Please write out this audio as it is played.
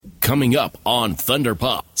coming up on Thunder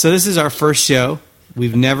Pop. So this is our first show.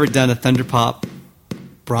 We've never done a Thunder Pop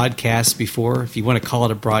broadcast before, if you want to call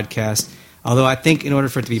it a broadcast. Although I think in order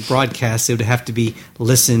for it to be broadcast, it would have to be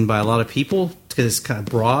listened by a lot of people because it's kind of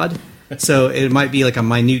broad. So it might be like a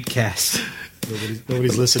minute cast.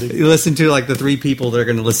 Nobody's listening. You listen to like the three people that are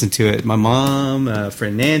going to listen to it. My mom,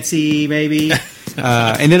 friend Nancy, maybe.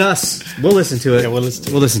 And then us. We'll listen to it. Yeah, we'll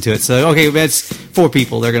listen to it. So, okay, that's 4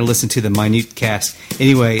 people. They're going to listen to the minute cast.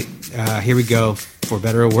 Anyway, here we go. For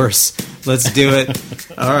better or worse. Let's do it.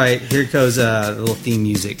 All right, here goes a little theme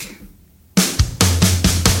music.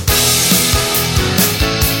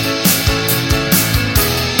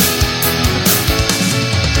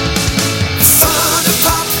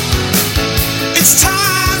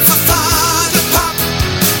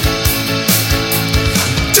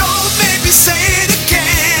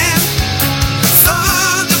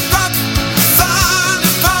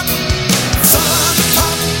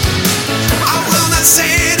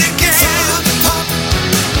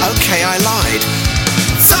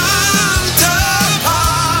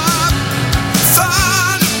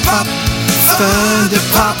 Thunder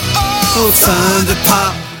Pop, oh Thunder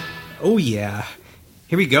Pop. Oh yeah,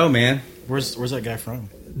 here we go, man. Where's that guy from?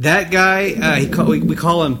 That guy, we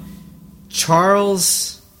call him Charlie.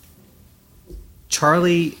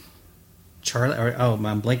 Or, oh,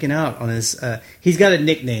 I'm blanking out on his. He's got a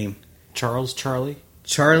nickname. Charlie Show.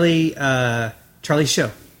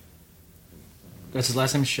 That's his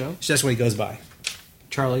last name. Show. That's what he goes by.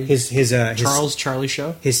 Charlie. His Charlie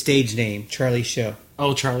Show. His stage name, Charlie Show.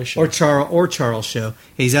 Oh, Charlie Show. Or Charles Show.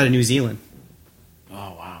 He's out of New Zealand.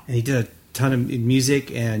 Oh wow! And he did a ton of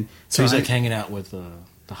music, and so he's like hanging out with the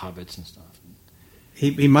hobbits and stuff.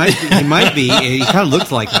 He might be. He kind of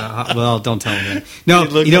looked like a. Well, don't tell him that.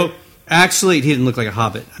 No, actually, he didn't look like a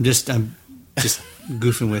hobbit. I'm just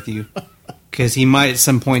goofing with you because he might at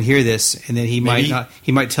some point hear this, and then he might not.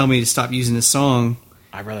 He might tell me to stop using the song.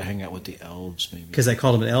 I'd rather hang out with the elves, maybe. Because I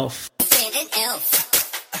called him an elf. An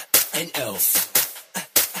elf. An elf.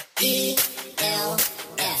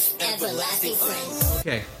 E-L-F. Everlasting friend.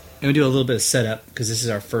 Okay, and we'll do a little bit of setup because this is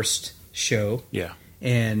our first show. Yeah.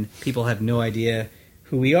 And people have no idea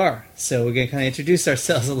who we are. So we're going to kind of introduce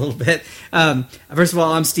ourselves a little bit. First of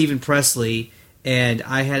all, I'm Stephen Presley, and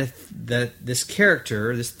I had this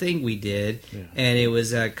character, this thing we did, and it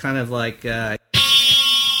was kind of like... He's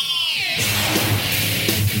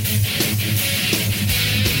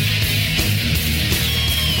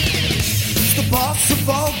the boss of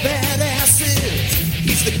all badasses.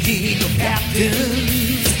 He's the king of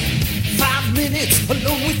captains. 5 minutes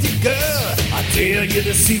alone with your girl, I dare you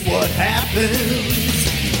to see what happens.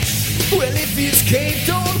 Well, if his cape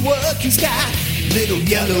don't work, he's got little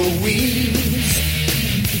yellow wings.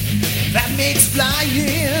 That makes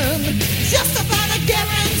flying just about a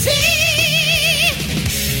guarantee.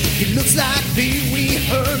 He looks like Pee Wee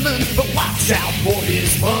Herman, but watch out for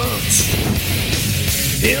his punch.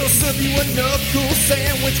 He'll serve you a knuckle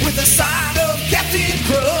sandwich with a side of Captain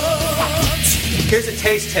Crunch. Here's a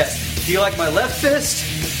taste test. Do you like my left fist,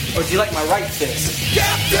 or do you like my right fist?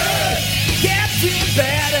 Captain! Captain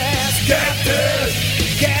Badass! Captain!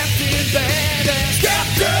 Captain Badass!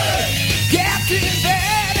 Captain! Captain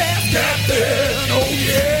Badass! Captain! Oh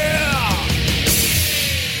yeah!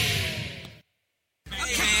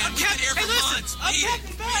 I'm Captain Badass! I'm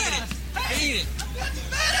Captain Badass! Hey! I'm Captain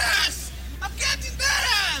Badass! I'm Captain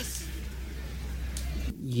Badass!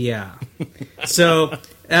 Yeah. So,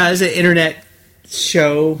 there's an internet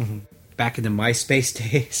show back in the MySpace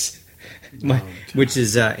days, which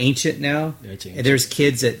is ancient now. Yeah, it's ancient. And there's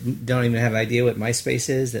kids that don't even have idea what MySpace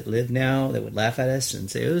is that live now that would laugh at us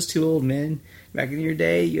and say, "Those two old men back in your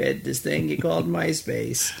day, you had this thing you called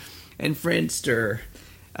MySpace and Friendster."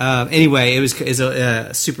 Anyway, it was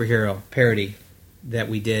a superhero parody that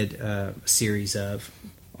we did a series of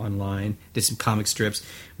online. Did some comic strips.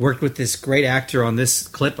 Worked with this great actor on this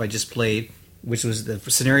clip I just played, which was the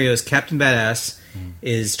scenario is Captain Badass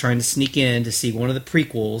is trying to sneak in to see one of the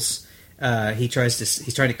prequels. He's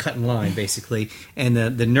trying to cut in line basically, and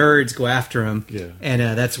the nerds go after him. Yeah. And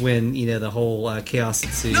that's when the whole chaos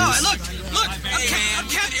ensues. No, look! I'm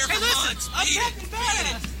Captain Badass! I'm Captain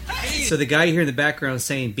Badass! Hey! So the guy you hear in the background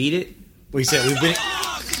saying "Beat it." We said we've been.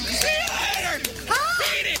 See you later!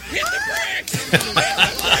 Beat it! Hit the bricks!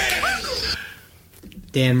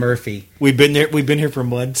 Dan Murphy. We've been here for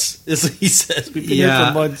months. As he says, we've been here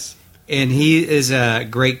for months. And he is a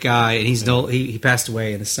great guy, and he passed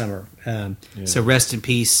away in the summer. So rest in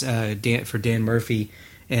peace, for Dan Murphy.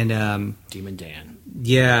 And Demon Dan.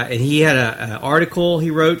 Yeah, and he had an article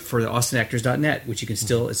he wrote for the AustinActors.net, which you can it's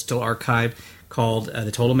still archived, called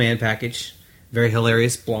The Total Man Package. very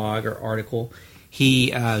hilarious blog or article.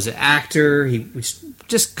 He was an actor. He was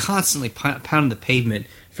just constantly pounding the pavement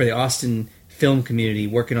for the Austin film community,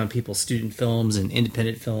 working on people's student films and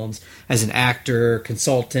independent films as an actor,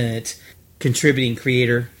 consultant, contributing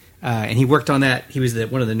creator. And he worked on that. He was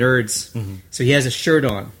one of the nerds. Mm-hmm. So he has a shirt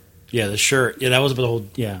on. Yeah, the shirt. Yeah, that was the whole.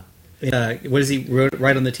 Yeah. What does he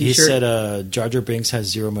write on the T-shirt? He said Jar Jar Binks has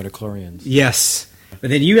 0 midichlorians. Yes. But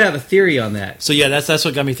then you have a theory on that. So yeah, that's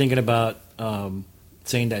what got me thinking about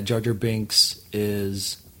saying that Jar Jar Binks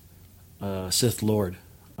is Sith Lord,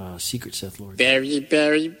 secret Sith Lord. Very,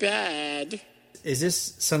 very bad. Is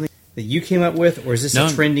this something that you came up with, or is this a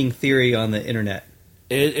trending theory on the internet?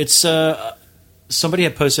 It's somebody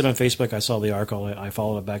had posted on Facebook. I saw the article. I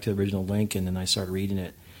followed it back to the original link, and then I started reading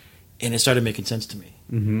it, and it started making sense to me.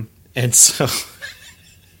 Mm-hmm. And so,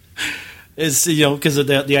 it's because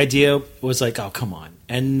the idea was like, oh come on!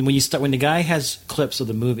 And when the guy has clips of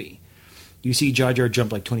the movie, you see Jar Jar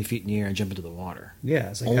jump like 20 feet in the air and jump into the water. Yeah,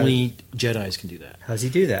 it's like only Jedis can do that. How does he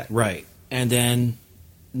do that? Right, and then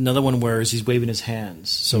another one where he's waving his hands,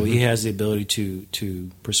 so he has the ability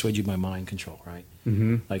to persuade you by mind control, right?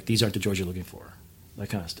 Mm-hmm. Like these aren't the George you're looking for, that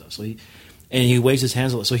kind of stuff. So he waves his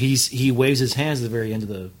hands. So he waves his hands at the very end of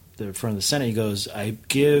the front of the Senate. He goes, "I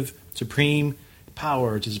give supreme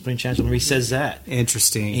power to the Supreme Chancellor." He says that.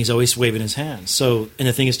 Interesting. And he's always waving his hands. So, and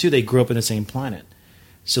the thing is too, they grew up in the same planet,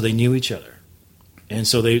 so they knew each other, and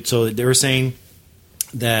so they were saying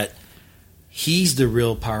that he's the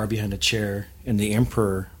real power behind the chair, and the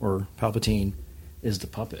Emperor or Palpatine is the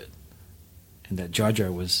puppet, and that Jar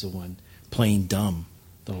Jar was the one playing dumb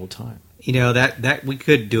the whole time. That we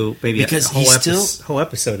could do maybe because a whole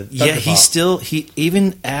episode of Thunder Pop. He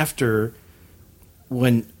even after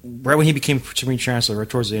right when he became Supreme Chancellor, right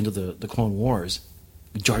towards the end of the Clone Wars,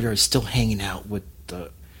 Jar Jar is still hanging out with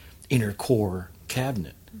the inner core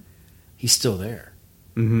cabinet. He's still there.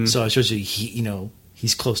 Mm-hmm. So it shows you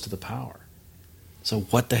he's close to the power. So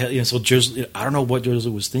what the hell? So I don't know what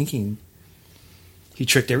Joseph was thinking. He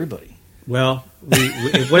tricked everybody. Well,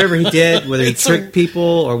 whatever he did, whether he tricked people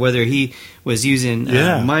or whether he was using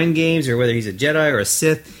mind games or whether he's a Jedi or a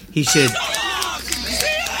Sith, he should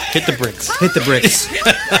hit the bricks. Hit the bricks.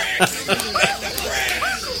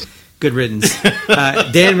 Good riddance,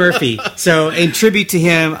 Dan Murphy. So, in tribute to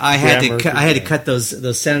him, I had to cut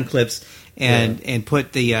those sound clips and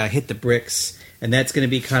put the hit the bricks. And that's going to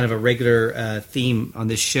be kind of a regular theme on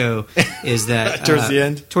this show. Is that towards the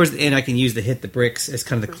end? Towards the end, I can use the hit the bricks as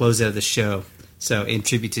kind of the closeout of the show. So, in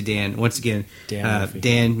tribute to Dan, once again,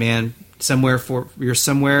 Dan, man, you're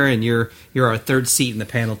somewhere, and you're our third seat in the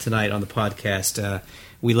panel tonight on the podcast.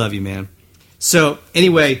 We love you, man. So,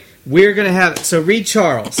 anyway, we're going to have Reed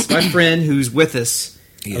Charles, my friend, who's with us.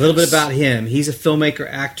 Yes. A little bit about him. He's a filmmaker,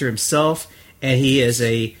 actor himself, and he is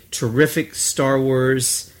a terrific Star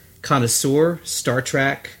Wars connoisseur, Star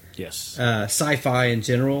Trek, yes, sci-fi in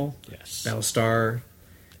general, yes, Battlestar,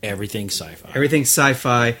 everything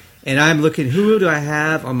sci-fi. And I'm looking, who do I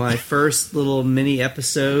have on my first little mini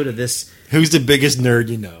episode of this? Who's the biggest nerd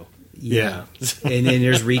you know? Yeah. And then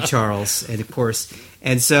there's Reed Charles, and of course,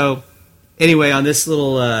 and so anyway, on this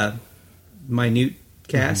little minute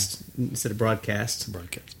cast instead of broadcast,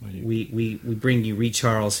 we bring you Reed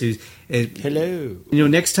Charles, who's hello.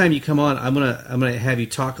 Next time you come on, I'm gonna have you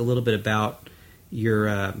talk a little bit about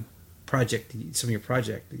your project, some of your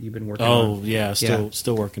project that you've been working on. Oh yeah,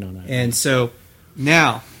 still working on that. And so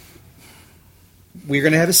now we're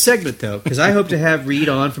gonna have a segment though, because I hope to have Reed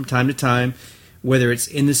on from time to time, whether it's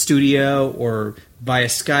in the studio or via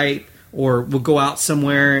Skype, or we'll go out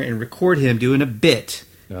somewhere and record him doing a bit.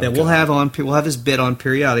 That we'll have this bit on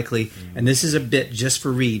periodically, and this is a bit just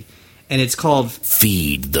for Reed, and it's called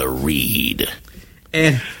Feed the Reed.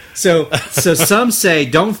 And so some say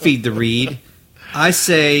don't feed the Reed. I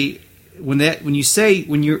say when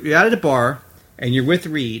you're out at a bar and you're with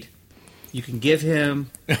Reed, you can give him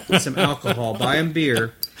some alcohol, buy him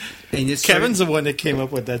beer. And Kevin's the one that came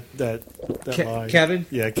up with that line. Kevin?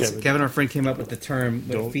 Yeah, Kevin. Kevin, our friend, came up with the term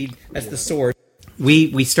feed. That's the source.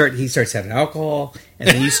 He starts having alcohol, and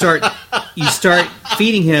then you start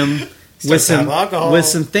feeding him with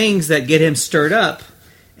some things that get him stirred up,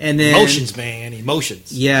 and then emotions, man,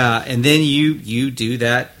 emotions. Yeah, and then you do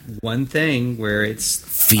that one thing where it's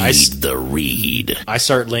feed the Reed. I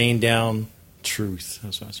start laying down truth.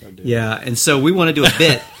 That's what I start doing. Yeah, and so we want to do a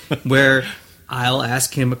bit where I'll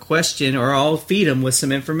ask him a question, or I'll feed him with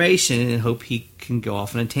some information and hope he can go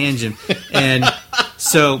off on a tangent, and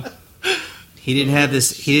so. He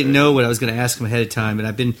didn't know what I was going to ask him ahead of time, and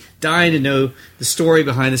I've been dying to know the story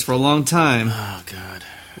behind this for a long time. Oh, God.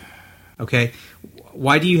 Okay.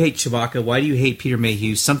 why do you hate Chewbacca? Why do you hate Peter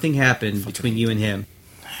Mayhew? Something happened between you and him.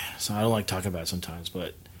 So I don't like talking about it sometimes,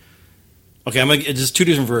 but okay, I'm gonna just two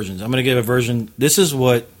different versions. I'm gonna give a version. This is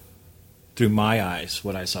what, through my eyes,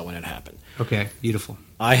 what I saw when it happened. Okay, beautiful.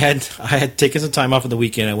 I had taken some time off on the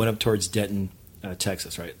weekend. I went up towards Denton,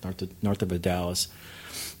 Texas, right north of Dallas,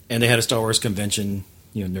 and they had a Star Wars convention,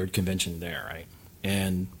 nerd convention there, right?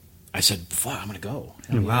 And I said, "Fuck, I'm gonna go."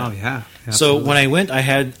 Hell Wow, So yeah. Absolutely. when I went, I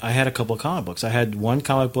had a couple of comic books. I had one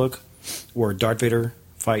comic book where Darth Vader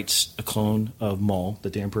fights a clone of Maul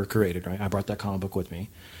that the Emperor created, right? I brought that comic book with me.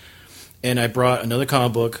 And I brought another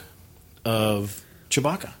comic book of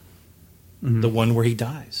Chewbacca, the one where he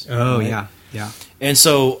dies. Oh, right? yeah. And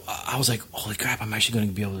so I was like, holy crap, I'm actually going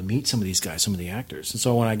to be able to meet some of these guys, some of the actors. And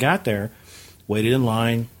so when I got there, waited in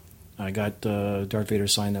line, I got Darth Vader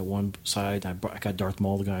signed that one side. I got Darth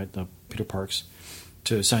Maul, the guy, Peter Parks,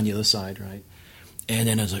 to sign the other side, right? And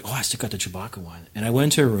then I was like, I still got the Chewbacca one. And I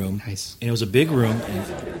went into a room, Nice. and it was a big room, and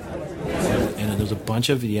there was a bunch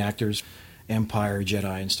of the actors, Empire,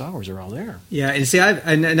 Jedi, and Star Wars are all there. Yeah, and see,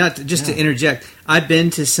 to interject, I've been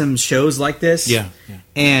to some shows like this. Yeah.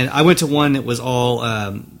 And I went to one that was all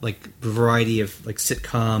like a variety of like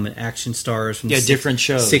sitcom and action stars from different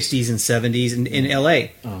shows. 60s and 70s in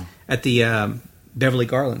L.A. At the Beverly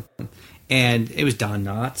Garland. And it was Don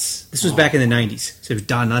Knotts. This was back in the 90s. So it was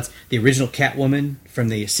Don Knotts, the original Catwoman from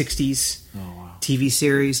the 60s TV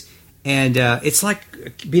series. And it's like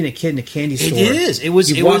being a kid in a candy store. It is. You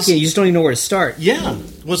walk in, you just don't even know where to start. Yeah.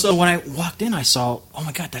 Well, so when I walked in, I saw, oh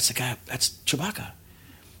my God, that's the guy, that's Chewbacca.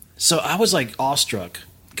 So I was like awestruck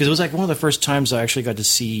because it was like one of the first times I actually got to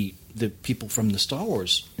see the people from the Star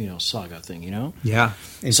Wars, saga thing, Yeah.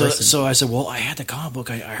 So I said, well, I had the comic book.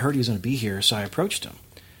 I heard he was going to be here, so I approached him.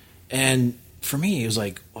 And for me, it was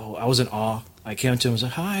like, I was in awe. I came to him and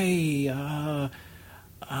said, hi,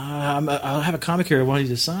 I'll have a comic here I want you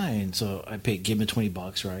to sign. So I give him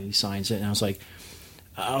 $20, right? He signs it, and I was like,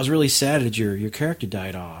 I was really sad that your character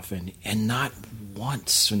died off, and not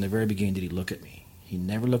once from the very beginning did he look at me. He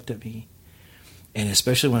never looked at me, and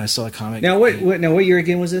especially when I saw the comic. Now, what year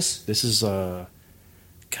again was this? This is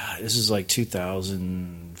this is like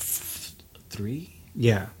 2003.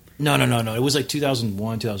 Yeah. No. It was like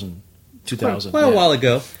 2001, 2000. Quite a while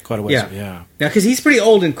ago. Quite a while ago, yeah. Now, because he's pretty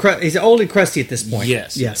old and he's old and crusty at this point.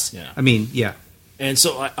 Yes. Yeah. I mean, yeah. And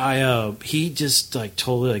so he just like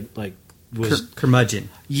totally like was curmudgeon.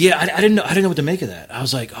 Yeah, I didn't know what to make of that. I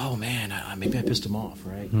was like, oh man, maybe I pissed him off,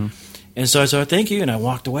 right? Mm-hmm. And so I said, thank you, and I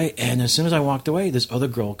walked away. And as soon as I walked away, this other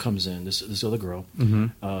girl comes in. This other girl,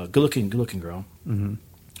 good looking girl,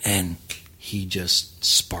 and he just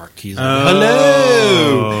sparked. He's like,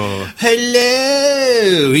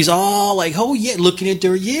 hello. He's all like, oh yeah, looking at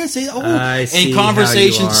her, yes, I see and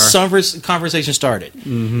conversation started,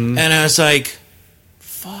 and I was like,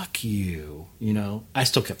 fuck you, I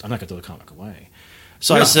still kept. I'm not gonna throw the comic away.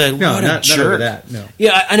 So I said, what a jerk. That, no.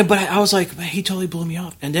 Yeah, but I was like, man, he totally blew me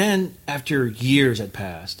off. And then after years had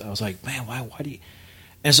passed, I was like, man, why do you?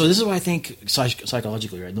 And so this is what I think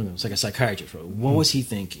psychologically, right? It's like a psychiatrist. Right? What was he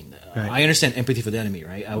thinking? Right. I understand empathy for the enemy,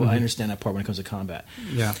 right? I understand that part when it comes to combat.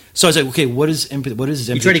 Yeah. So I was like, okay, what is empathy? What is his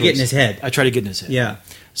empathy? You try to get in his head. I try to get in his head. Yeah.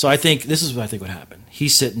 So I think this is what I think would happen.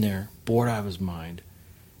 He's sitting there, bored out of his mind,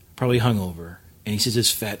 probably hungover, and he sees this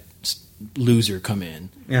fat loser come in,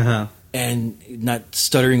 and not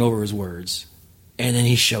stuttering over his words, and then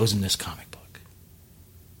he shows him this comic book.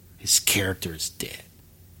 His character is dead.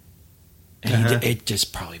 And it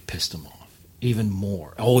just probably pissed him off even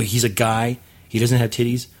more. Oh, he's a guy. He doesn't have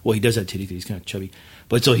titties. Well, he does have titties. He's kind of chubby.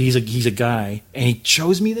 But so he's a guy, and he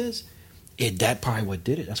shows me this. That probably what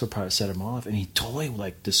did it. That's what probably set him off. And he totally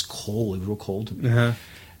like this cold, real cold to me.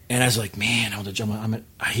 And I was like, man,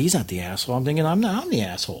 he's not the asshole. I'm thinking I'm the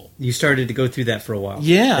asshole. You started to go through that for a while.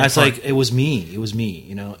 Yeah, I was like, it was me, and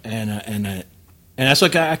that's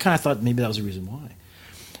like I kind of thought maybe that was the reason why.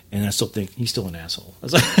 And I still think he's still an asshole.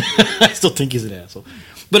 I still think he's an asshole.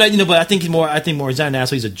 But I think more he's not an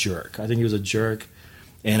asshole. He's a jerk. I think he was a jerk,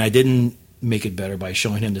 and I didn't make it better by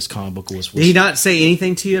showing him this comic book. Was Did he not say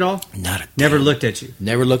anything to you at all? Not a Never damn. Looked at you.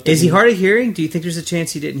 Never looked. At Is he me. hard of hearing? Do you think there's a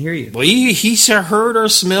chance he didn't hear you? Well, he heard or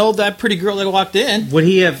smelled that pretty girl that walked in. Would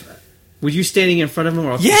he have? Were you standing in front of him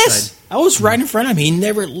or off the Yes, side? I was right in front of him. He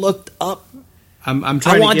never looked up. I'm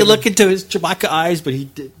trying. I wanted to look into his Chewbacca eyes, but he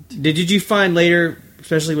did. Did you find later,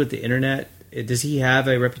 especially with the internet? Does he have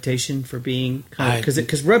a reputation for being kind of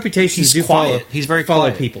because reputations do quiet. follow? He's very follow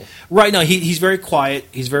quiet. people, right? No, he's very quiet.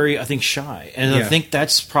 He's very, I think, shy, and I think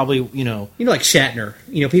that's probably like Shatner.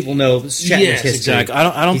 People know Shatner's yes, history. exactly.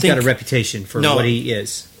 I don't he's think got a reputation for what he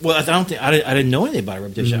is. Well, I don't think I didn't know anything about a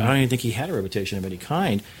reputation. I don't even think he had a reputation of any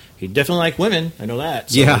kind. He definitely liked women. I know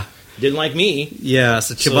that. So Yeah. he didn't like me. Yeah,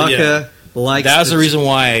 so Chewbacca likes... That was the reason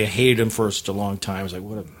why I hated him for such a long time. I was like,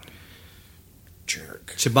 what a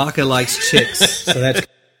jerk. Chewbacca likes chicks, so that's...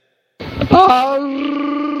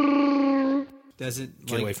 Doesn't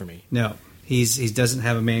Get away from me. No, he doesn't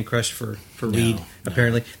have a man crush for Reed,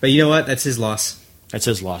 apparently. But you know what? That's his loss. That's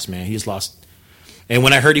his loss, man. He's lost. And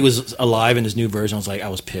when I heard he was alive in his new version, I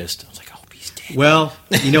was pissed. I was like, oh, he's dead. Well,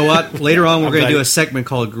 you know what? Later on, we're I'm going to glad- do a segment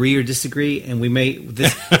called Agree or Disagree, and we may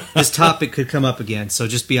this topic could come up again, so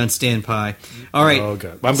just be on standby. All right. Oh,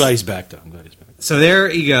 God. But I'm glad he's back, though. I'm glad he's back. So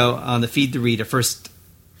there you go on the Feed the Read, a first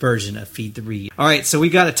version of Feed the Read. All right, so we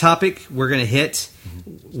got a topic we're going to hit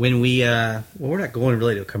when we we're not going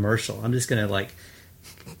really to a commercial. I'm just going to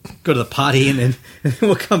go to the potty and then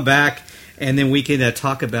we'll come back and then we can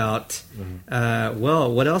talk about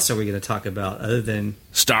what else are we going to talk about other than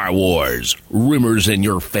Star Wars, rumors in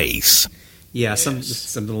your face.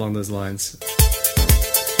 something along those lines.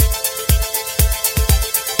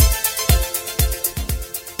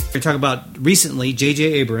 We're going to talk about recently J.J.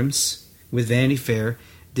 Abrams with Vanity Fair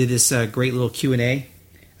did this great little Q&A.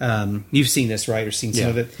 You've seen this, right? Or seen some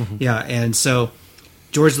of it? Mm-hmm. Yeah, and so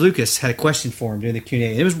George Lucas had a question for him during the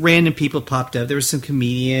Q&A. It was random people popped up. There were some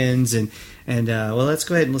comedians, and let's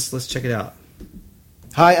go ahead and let's check it out.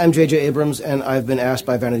 Hi, I'm J.J. Abrams, and I've been asked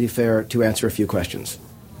by Vanity Fair to answer a few questions.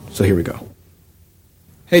 So here we go.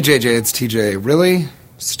 Hey, JJ, it's TJ. Really?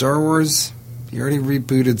 Star Wars? You already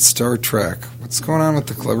rebooted Star Trek. What's going on with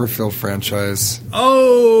the Cloverfield franchise?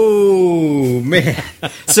 Oh, man.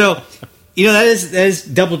 So, that is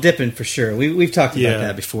double dipping for sure. We've talked about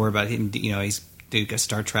that before, about him, he's got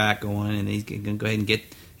Star Trek going, and he's going to go ahead and get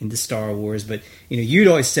into Star Wars. But, you'd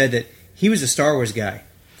always said that he was a Star Wars guy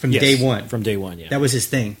from day one. From day one, yeah. That was his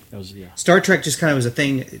thing. Yeah. Star Trek just kind of was a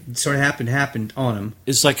thing. It sort of happened on him.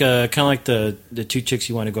 It's like kind of like the two chicks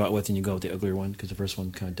you want to go out with, and you go with the uglier one because the first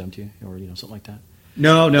one kind of dumped you, or something like that.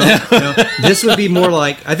 No. This would be more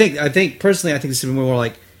like I think personally this would be more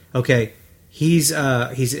like, okay, he's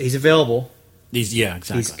available.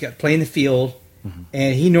 Exactly. He's playing the field,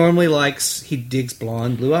 and he normally digs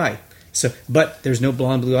blonde, blue eye. So, but there's no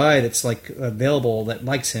blonde, blue eye that's available that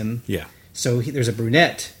likes him. Yeah. So there's a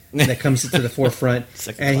brunette that comes to the forefront,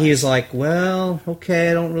 and he is like, well, okay,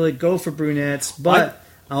 I don't really go for brunettes, but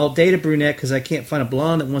I'll date a brunette because I can't find a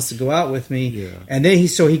blonde that wants to go out with me. Yeah. And then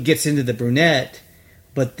he gets into the brunette,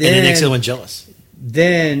 but then and it makes everyone jealous.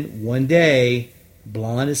 Then one day,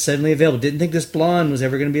 blonde is suddenly available. Didn't think this blonde was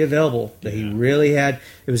ever going to be available. That he really had.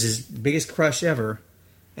 It was his biggest crush ever,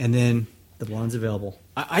 and then the blonde's available.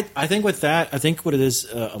 I think with that, I think what it is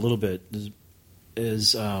a little bit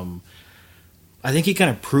is I think he kind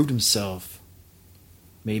of proved himself,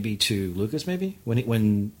 maybe to Lucas,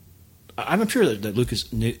 when I'm sure that Lucas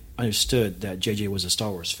understood that JJ was a Star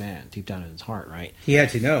Wars fan deep down in his heart, right? He had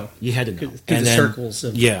to know. You had to know Through the circles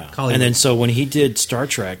of Hollywood. And then so when he did Star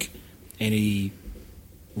Trek and he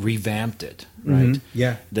revamped it, right? Mm-hmm.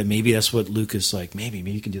 Yeah, that maybe that's what Lucas maybe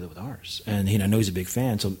you can do that with ours, and I know he's a big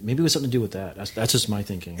fan, so maybe it was something to do with that. That's just my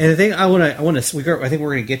thinking. And the thing I want to, I think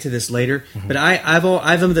we're going to get to this later, but I've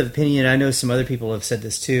of the opinion, I know some other people have said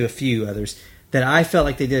this too, a few others, that I felt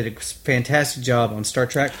like they did a fantastic job on Star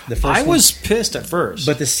Trek. The first I one. was pissed at first,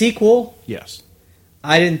 but the sequel, yes,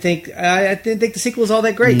 I didn't think the sequel was all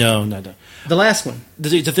that great. No. The last one,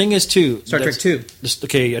 the thing is too, Star Trek 2.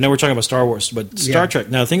 Okay, I know we're talking about Star Wars, but Star Trek.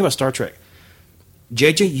 Now, the thing about Star Trek,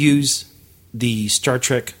 JJ used the Star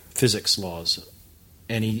Trek physics laws,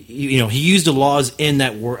 and he used the laws in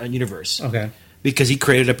that universe. Okay, because he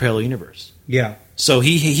created a parallel universe. Yeah. So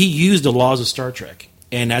he used the laws of Star Trek,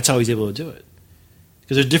 and that's how he's able to do it.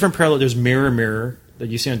 Because there's different parallel. There's mirror that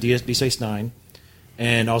you see on Deep Space Nine,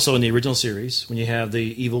 and also in the original series when you have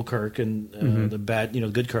the evil Kirk and the bad,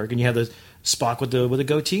 good Kirk, and you have the Spock with the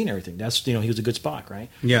goatee and everything. That's he was a good Spock, right?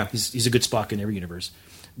 Yeah, he's a good Spock in every universe.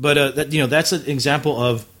 But that's an example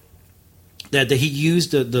of that he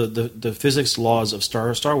used the physics laws of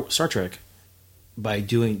Star Trek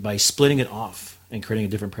by splitting it off and creating a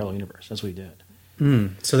different parallel universe. That's what he did.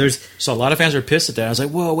 So a lot of fans are pissed at that. I was like,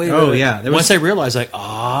 whoa, wait. Yeah. Once I realized,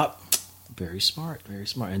 very smart,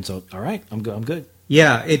 and so all right, I'm good.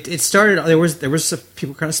 Yeah, it started. There was some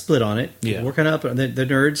people kind of split on it. Yeah, we're kind of up. The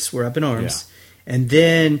nerds were up in arms, and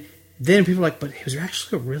then people were like, but it was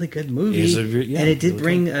actually a really good movie, and it did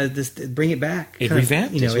bring it back. It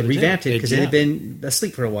revamped. It revamped it because it had been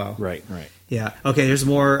asleep for a while. Right. Yeah. Okay. There's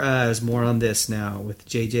more. There's more on this now with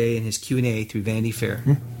JJ and his Q&A through Vanity Fair.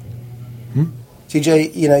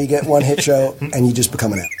 TJ, you get one hit show and you just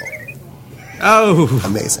become an asshole. Oh,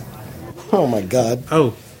 amazing! Oh my God!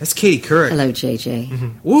 Oh, that's Katie Couric. Hello,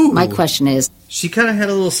 JJ. Woo. My question is, She kind of had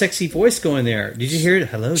a little sexy voice going there. Did you hear it?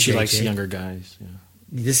 Hello, She JJ. likes younger guys. Yeah.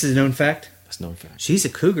 This is a known fact. That's known fact. She's a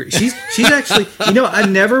cougar. She's actually, I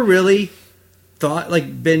never really thought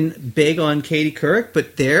been big on Katie Couric,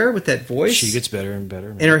 but there with that voice, She gets better and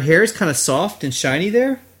better. and her hair is kind of soft and shiny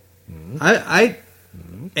there.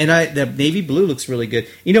 The navy blue looks really good.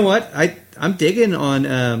 You know what? I'm digging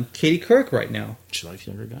on Katie Couric right now. She likes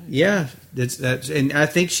younger guys. Yeah, that's and I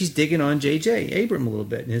think she's digging on J.J. Abram a little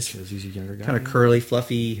bit. And his He's a younger guy. kind of curly,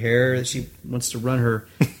 fluffy hair that she wants to run her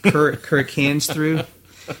Couric hands through.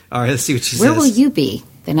 All right, let's see what she Where says. will you be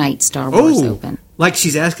the night Star Wars Oh, open? like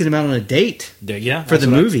she's asking him out on a date Yeah, for the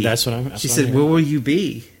that's what movie. that's what I'm. She what said, I'm "Where hearing. will you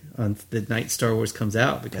be on the night Star Wars comes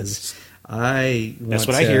out?" Because I want That's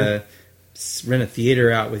what I to hear. rent a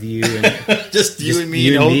theater out with you and Just you and me you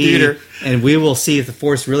in the and whole me, theater. and we will see if the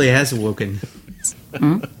Force really has awoken.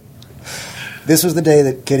 This was the day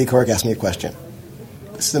that Katie Couric asked me a question.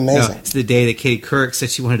 This is No, amazing. it's the day that Katie Couric said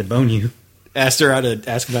she wanted to bone you. Ask her out on a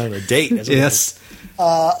date. That's what Yes.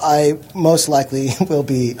 I most likely will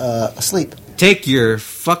be asleep. Take your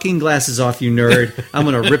fucking glasses off, you nerd. I'm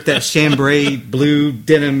going to rip that chambray blue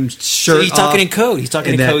denim shirt He's talking off. in code. He's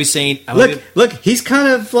talking And in that- code. He's saying, Look, he's kind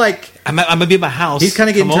of like, I'm gonna be at my house. he's kind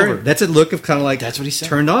of getting come turned. over. That's a look of kind of like, That's what he said.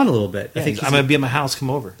 turned on a little bit. Yeah, I think I'm gonna be at my house. Come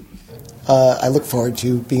over. I look forward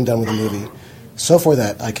to being done with the movie. So for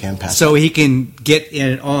that, I can pass. so he can get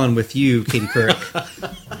in on with you, Katie Couric.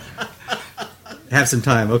 Have some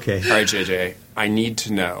time, okay. All right, JJ, I need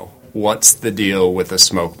to know, what's the deal with the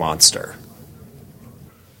smoke monster?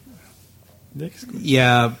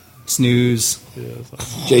 Yeah, snooze.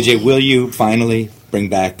 JJ, will you finally bring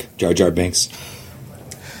back Jar Jar Binks?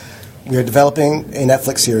 We are developing a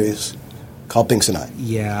Netflix series called Binks and I.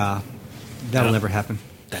 Yeah, that'll never happen.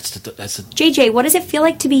 That's the JJ, what does it feel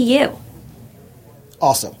like to be you?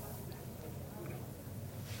 Awesome.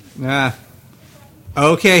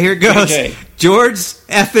 Okay, here it goes. JJ. George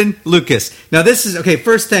effing Lucas. Now this is okay.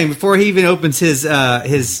 First thing before he even opens his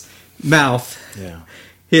mouth, Yeah.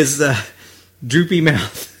 his droopy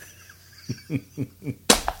mouth.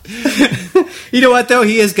 You know what though?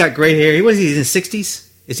 He has got gray hair. He's in his 60s.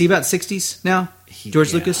 Is he about 60s now? George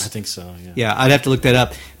Yeah, Lucas. I think so. Yeah. Yeah, I'd have to look that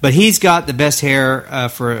up. But he's got the best hair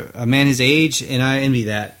for a man his age, and I envy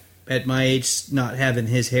that. At my age, not having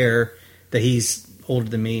his hair, that he's older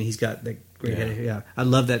than me, and he's got the great Yeah. hair. Yeah, I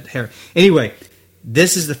love that hair. Anyway,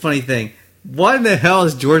 this is the funny thing. What in the hell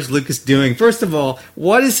is George Lucas doing? First of all,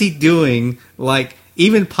 what is he doing? Like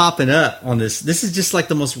even popping up on this? This is just like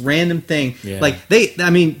the most random thing. Yeah. Like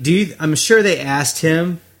I'm sure they asked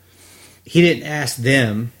him. He didn't ask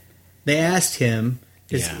them. They asked him.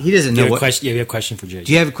 'Cause Yeah. he doesn't know what. Question, yeah, we have a question for JJ.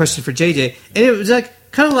 Do you have a question for JJ? And it was like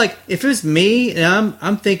kind of like if it was me, and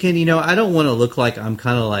I'm thinking, I don't want to look like I'm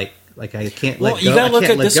kind of like I can't Well, let go. you gotta look I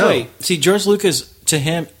can't at let this go. way. See, George Lucas, to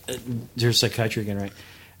him, there's psychiatry again, right?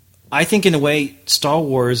 I think in a way, Star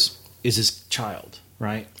Wars is his child,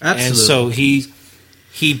 right? Absolutely. And so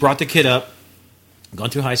he brought the kid up, gone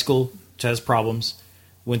through high school, has problems,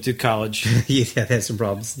 went through college. Yeah, had some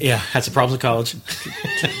problems. Yeah, had some problems in college.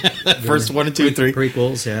 First 1 and 2 and 3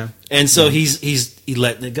 prequels, yeah. And so he's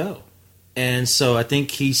letting it go. And so I think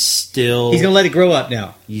he's gonna let it grow up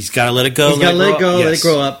now. He's got to let it go. He's got to let it go, let Yes. it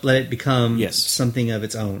grow up, let it become Yes. something of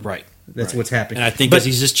its own. Right. That's Right. what's happening. And I think but,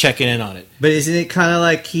 he's just checking in on it. But isn't it kind of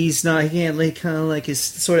like he can't like kind of like his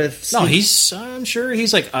sort of No, I'm sure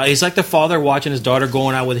he's like the father watching his daughter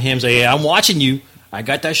going out with him. Say, "Hey, I'm watching you. I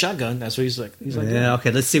got that shotgun." That's what he's like. He's like, yeah.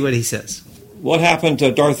 Okay, let's see what he says. What happened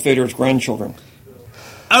to Darth Vader's grandchildren?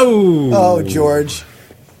 Oh, George.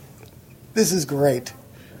 This is great.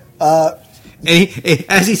 And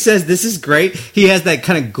as he says, this is great. He has that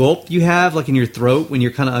kind of gulp you have, like in your throat when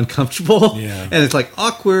you're kind of uncomfortable. Yeah. And it's like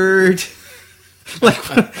awkward.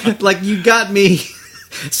 like you got me.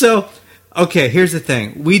 So, okay, here's the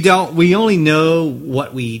thing. We only know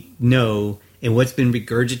what we know and what's been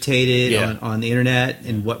regurgitated on the internet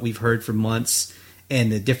and what we've heard for months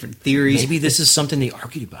and the different theories. Maybe this is something they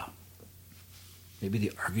argued about. Maybe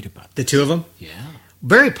they argued about the two of them? Yeah.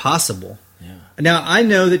 Very possible. Yeah. Now, I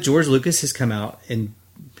know that George Lucas has come out and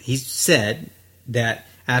he's said that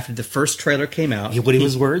after the first trailer came out... What were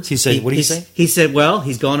his words? He said, what did he say? He said, well,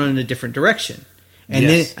 he's gone on in a different direction. And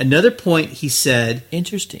Yes. then another point he said...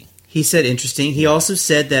 Interesting. He said interesting. He also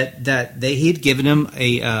said that he had given him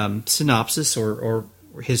a synopsis or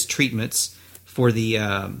his treatments for the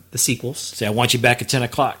sequels. Say, I want you back at 10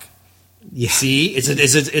 o'clock. Yeah. See?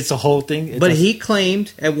 It's a whole thing. But he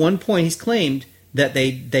claimed, at one point, he's claimed that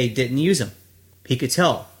they didn't use him. He could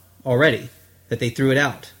tell already that they threw it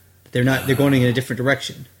out. They're going in a different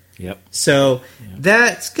direction. Yep. So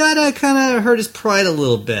that's gotta kind of hurt his pride a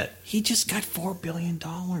little bit. He just got $4 billion.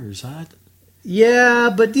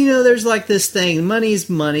 Yeah, but there's like this thing: money's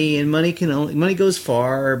money, and money goes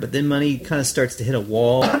far, but then money kind of starts to hit a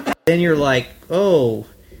wall. Then you're like, oh,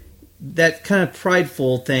 that kind of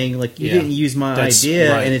prideful thing. Like you didn't use my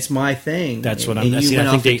idea, and it's my thing. That's what and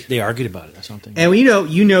I think they argued about it or something. And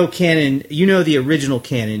canon. The original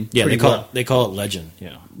canon. Yeah, they call it legend.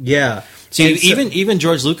 Yeah. Yeah. See, even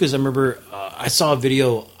George Lucas. I remember I saw a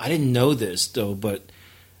video. I didn't know this though, but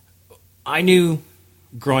I knew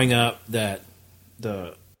growing up that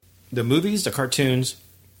the movies, the cartoons,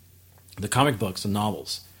 the comic books, the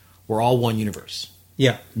novels were all one universe.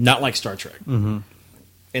 Yeah. Not like Star Trek. Mm-hmm.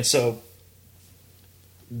 And so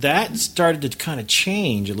that started to kind of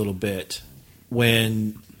change a little bit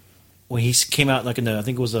when he came out, like I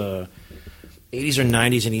think it was 80s or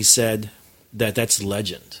 90s, and he said that's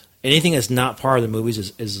legend. Anything that's not part of the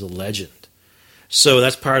movies is a legend. So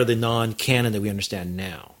that's part of the non-canon that we understand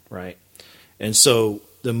now, right? And so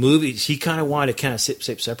the movies, he kind of wanted to kind of sit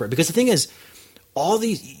separate. Because the thing is, all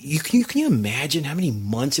these, can you imagine how many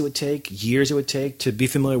months it would take, years it would take to be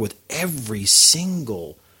familiar with every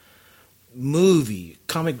single movie,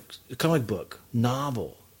 comic book,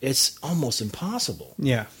 novel? It's almost impossible.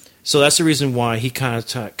 Yeah. So that's the reason why he kind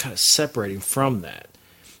of separating from that.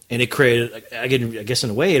 And it created, I guess in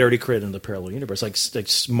a way, it already created another parallel universe, like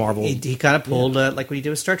Marvel. He kind of pulled like what he did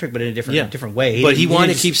with Star Trek, but in a different way. But he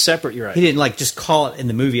wanted to keep separate. You're right. He didn't just call it in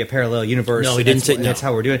the movie a parallel universe. No, he didn't say. That's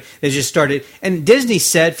how we're doing it. They just started, and Disney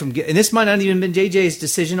said and this might not even been JJ's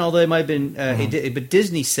decision, although it might have been. But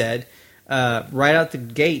Disney said right out the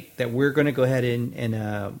gate that we're going to go ahead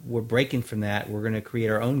and we're breaking from that. We're going to create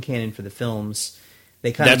our own canon for the films.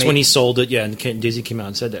 That's when he sold it, and Disney came out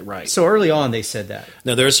and said that, right. So early on they said that.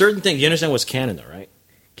 Now, there are certain things. You understand what's canon, though, right?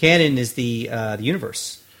 Canon is the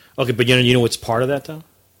universe. Okay, but you know what's part of that, though?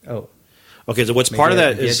 Oh. Okay, so what's part of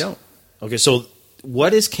that is... I don't. Okay, so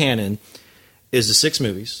what is canon is the 6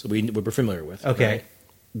 movies we're familiar with. Okay. Right?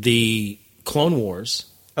 The Clone Wars.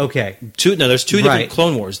 Okay. There's 2 different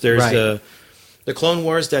Clone Wars. There's the Clone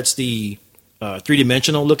Wars, that's the...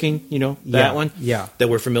 3-dimensional looking, that one? Yeah. That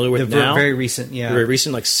we're familiar with now. Very recent, yeah. Very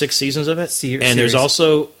recent, like 6 seasons of it. And there's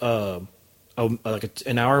also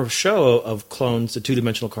an hour show of clones, the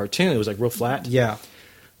 2-dimensional cartoon. It was like real flat. Yeah.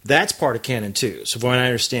 That's part of canon too, so from what I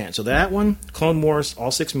understand. So that one, Clone Wars,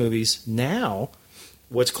 all 6 movies. Now,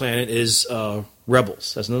 what's canon is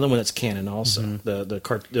Rebels. That's another one that's canon also.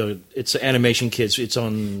 Mm-hmm. It's animation kids. It's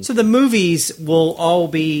on... So the movies will all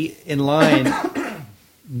be in line...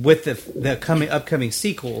 with the upcoming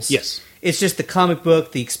sequels. Yes. It's just the comic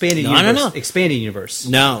book, the expanded universe. No. Expanded universe.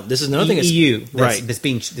 No, this is another thing. EU. Right. That's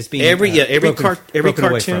being every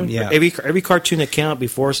cartoon. Yeah. Every cartoon that came out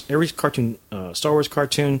before, every cartoon, Star Wars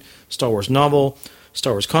cartoon, Star Wars novel,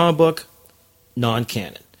 Star Wars comic book,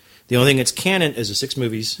 non-canon. The only thing that's canon is the 6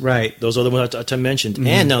 movies. Right. Those are the ones I mentioned. Mm-hmm.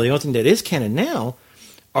 And now the only thing that is canon now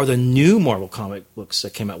are the new Marvel comic books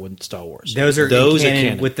that came out with Star Wars. Those are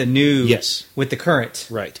canon with the new, with the current,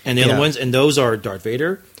 right? And the other ones, and those are Darth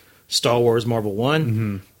Vader, Star Wars Marvel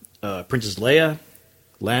 1, Princess Leia,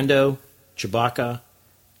 Lando, Chewbacca,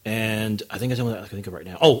 and I think that's the one that I can think of right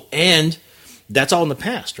now. Oh, and that's all in the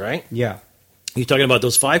past, right? Yeah. You're talking about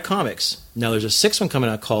those 5 comics. Now there's a 6th one coming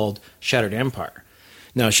out called Shattered Empire.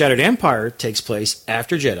 Now Shattered Empire takes place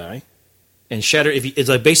after Jedi, and it's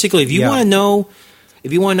like basically if you want to know.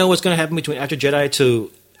 If you want to know what's going to happen between after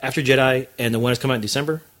Jedi and the one that's coming out in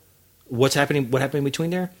December, what happened between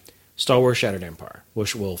there? Star Wars Shattered Empire,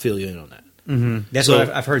 which will fill you in on that. Mm-hmm. That's what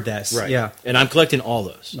I've heard. That right, yeah. And I'm collecting all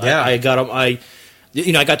those. Yeah, I got them. I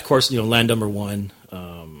got the course. Land number 1,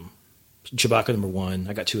 Chewbacca number 1.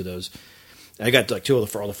 I got 2 of those. I got like 2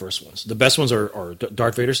 of all the first ones. The best ones are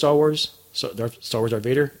Darth Vader Star Wars, Star Wars Darth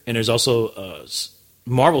Vader, and there's also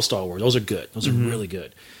Marvel Star Wars. Those are good. Those are really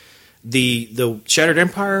good. The Shattered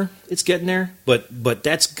Empire, it's getting there, but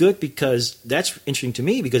that's good because that's interesting to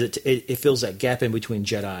me because it fills that gap in between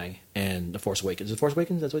Jedi and The Force Awakens. The Force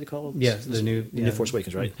Awakens, that's what you call it? Yeah, the new Force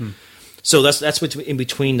Awakens, right? Mm-hmm. So that's what's in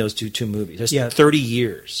between those two movies. There's 30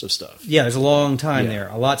 years of stuff. Yeah, there's a long time there.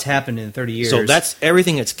 A lot's happened in 30 years. So that's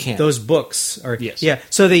everything that's canon. Those books are yes.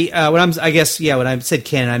 So when I said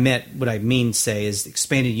canon, I meant what I mean to say is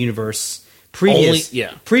expanded universe. Previous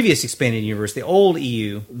expanded universe, the old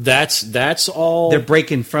EU. That's all. They're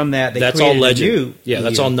breaking from that. That's all legend.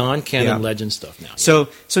 That's all non-canon legend stuff now. So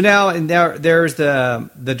now there's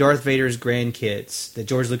the Darth Vader's grandkids that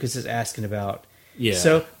George Lucas is asking about. Yeah.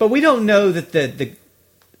 So, but we don't know that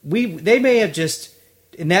they may have just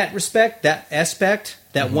in that respect, that aspect,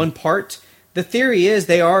 that one part. The theory is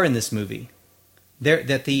they are in this movie.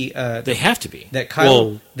 They have to be. That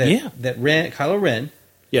Kylo Kylo Ren.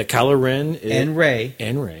 Yeah, Kylo Ren and Rey.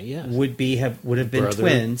 Yeah, would have been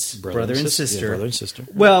twins, brother and sister. Yeah, brother and sister.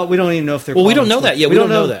 Well, we don't even know if they're. Well, we don't know that. Yeah, we don't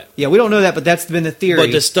know that. Yeah, we don't know that, but that's been the theory.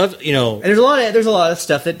 But the stuff, and there's a lot of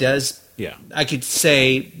stuff that does. Yeah, I could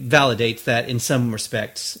say validates that in some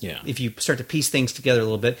respects. Yeah, if you start to piece things together a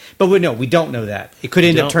little bit, but we don't know that. It could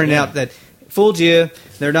end up turning out that fooled you.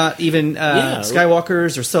 They're not even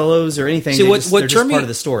Skywalkers or Solos or anything. See, they're just part of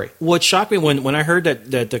the story. What shocked me when I heard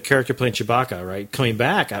that the character playing Chewbacca, right, coming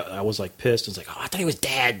back, I was like pissed. I was like, oh, I thought he was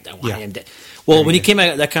dead. I wanted him dead. Well, when he came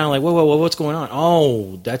out, that kind of like, whoa, what's going on?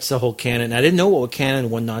 Oh, that's the whole canon. I didn't know what canon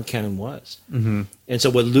and what non-canon was. Mm-hmm. And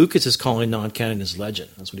so what Lucas is calling non-canon is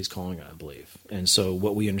legend. That's what he's calling it, I believe. And so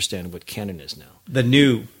what we understand what canon is now.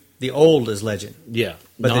 The old is legend. Yeah.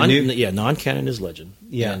 But non-canon is legend.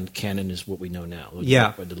 Yeah. And canon is what we know now.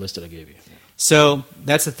 The list that I gave you. Yeah. So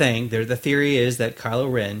that's the thing. The theory is that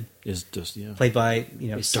Kylo Ren is just played by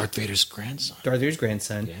it's Darth Vader's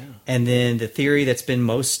grandson. Yeah. And then the theory that's been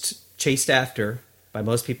most chased after by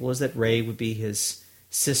most people is that Rey would be his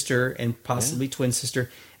sister and possibly twin sister,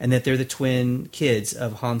 and that they're the twin kids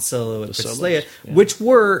of Han Solo and Princess Leia, which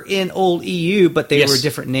were in old EU, but they were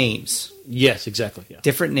different names. Yes, exactly. Yeah.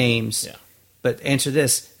 Different names. Yeah. But answer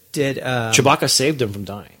this: did Chewbacca saved him from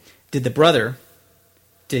dying? Did the brother?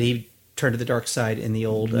 Did he turn to the dark side in the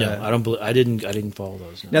old? No, I don't. I didn't follow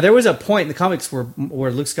those. No. Now there was a point in the comics where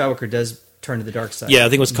Luke Skywalker does turn to the dark side. Yeah, I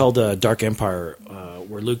think it was called Dark Empire,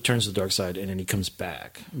 where Luke turns to the dark side and then he comes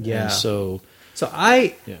back. Yeah. And so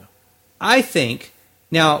I think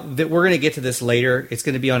now that we're going to get to this later. It's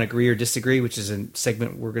going to be on Agree or Disagree, which is a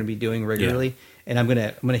segment we're going to be doing regularly, and I'm going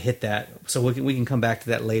to hit that. So we can come back to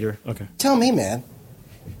that later. Okay. Tell me, man,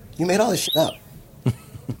 you made all this shit up.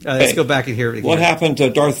 Let's go back and hear it again. What happened to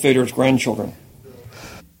Darth Vader's grandchildren?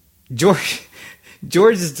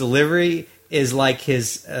 George's delivery is like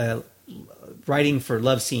his writing for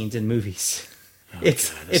love scenes in movies.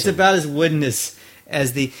 It's about as wooden as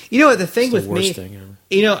the. You know what the thing with me?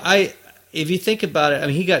 If you think about it, I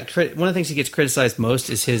mean, he got one of the things he gets criticized most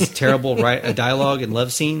is his terrible dialogue and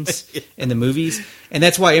love scenes in the movies, and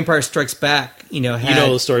that's why Empire Strikes Back. You know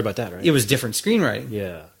the story about that, right? It was different screenwriting.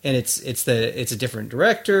 Yeah, and it's a different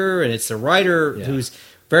director, and it's a writer who's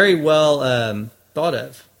very well thought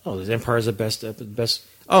of. Oh, the Empire is the best.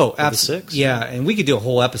 Oh, absolutely. Yeah, and we could do a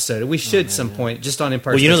whole episode. We should at some point just on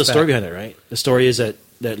Empire Strikes Back. Well, you know the story behind it, right? The story is that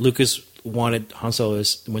Lucas wanted Han Solo,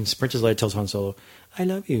 when Princess Leia tells Han Solo, I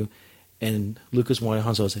love you, and Lucas wanted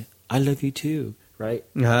Han Solo to say, I love you too, right?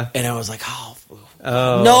 Uh-huh. And I was like, oh,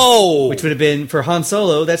 no! Which would have been, for Han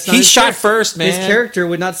Solo, that's not He shot first, man. His character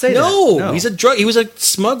would not say that. No, he was a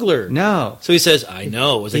smuggler. No. So he says, I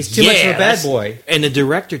know. It was He's too much of a bad boy. And the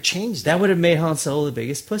director changed that. That would have made Han Solo the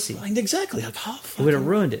biggest pussy. Exactly. Like, it would have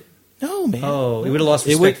ruined it. No, man. Oh, he would have lost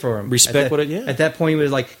respect for him. At that point, he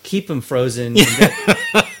would have keep him frozen in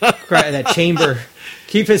that chamber.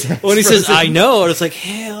 Keep his head when he frozen. says, I know, and it's like,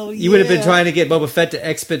 hell yeah. You would have been trying to get Boba Fett to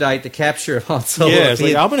expedite the capture of Han Solo. Yeah, it's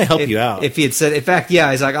like, I'm going to help you out. If he had said, in fact,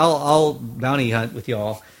 he's like, I'll bounty hunt with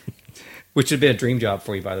y'all. Which would have been a dream job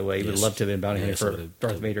for you, by the way. You would have loved to have been bounty hunter for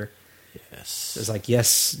Darth Vader. Yes. It's like,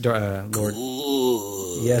 yes, Lord.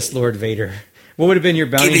 Yes, Lord Vader. What would have been your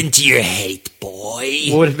bounty? Give into your hate, boy.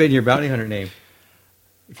 What would have been your bounty hunter name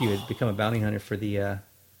if you had become a bounty hunter for the?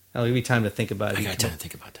 I'll give you time to think about it. I got time to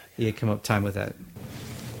think about that. Yeah, come up time with that.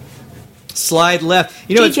 Slide left.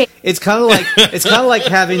 You know, it's kind of like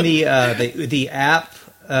having the app,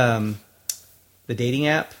 the dating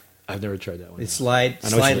app. I've never tried that one. It's swipe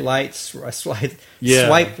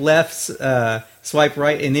left, swipe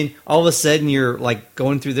right, and then all of a sudden you're like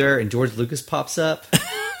going through there, and George Lucas pops up.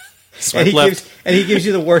 Swipe left. He gives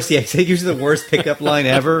you the worst. Yeah, he gives you the worst pickup line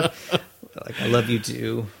ever. Like, I love you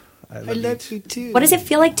too. I love you too. What does it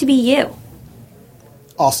feel like to be you?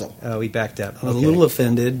 Awesome. Oh, we backed up. I'm a little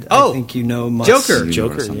offended. Oh, I think you know my Joker.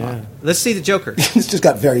 Yeah. Let's see the Joker. This just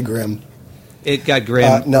got very grim. It got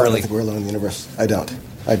grim. No, early. I think we're alone in the universe. I don't.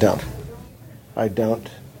 Is that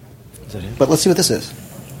it? But let's see what this is.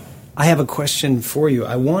 I have a question for you.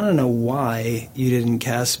 I want to know why you didn't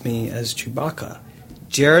cast me as Chewbacca.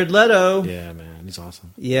 Jared Leto. Yeah, man, he's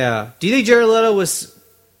awesome. Yeah. Do you think Jared Leto was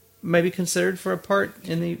maybe considered for a part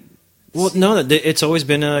in the? Well, no. It's always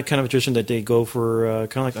been a kind of a tradition that they go for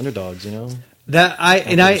kind of like underdogs, you know. That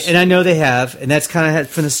I know they have, and that's kind of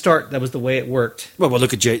from the start. That was the way it worked. Well,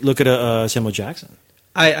 look at Samuel Jackson.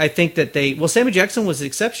 I think that Samuel Jackson was an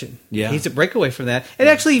exception. Yeah. He's a breakaway from that. And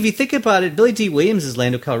actually, if you think about it, Billy D. Williams is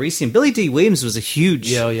Lando Calrissian. Billy D. Williams was a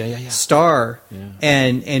huge star. Yeah.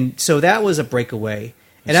 And so that was a breakaway.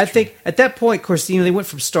 And I think at that point, of course, they went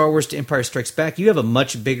from Star Wars to Empire Strikes Back. You have a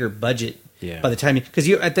much bigger budget by the time, because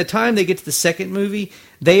at the time they get to the second movie,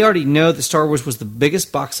 they already know that Star Wars was the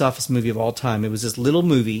biggest box office movie of all time. It was this little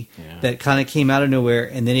movie that kind of came out of nowhere,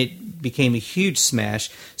 and then it became a huge smash.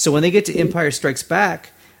 So when they get to Empire Strikes Back,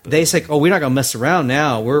 they say, "Oh, we're not going to mess around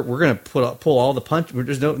now. We're going to pull all the punch.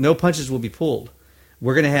 There's no punches will be pulled.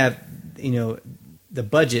 We're going to have the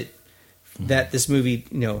budget that this movie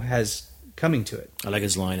has coming to it." I like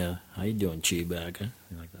his line, "How you doing, Chewbacca?"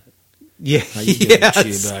 I like that. Yeah, How you doing,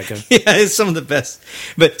 Chewbacca? Yeah, it's some of the best.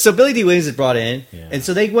 But so Billy D. Williams is brought in, and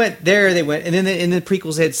so they went, and then in the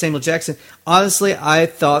prequels they had Samuel Jackson. Honestly, I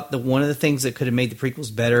thought that one of the things that could have made the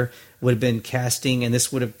prequels better would have been casting, and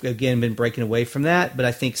this would have again been breaking away from that. But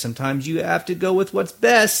I think sometimes you have to go with what's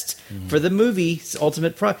best for the movie's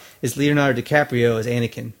ultimate is Leonardo DiCaprio as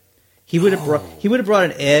Anakin. He would have brought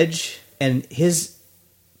an edge, and his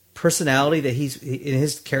personality that he's in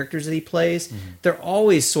his characters that he plays, they're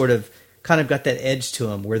always sort of kind of got that edge to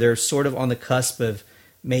them where they're sort of on the cusp of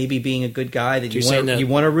maybe being a good guy that you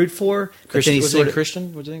want to root for. Christian, was it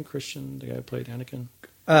Christian? Was it Christian, the guy who played Anakin?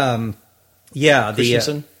 Yeah,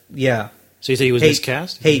 Christensen? Yeah. So you say he was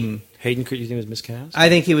miscast? Hayden, you think he was miscast? I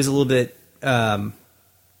think he was a little bit.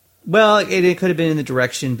 Well, it could have been in the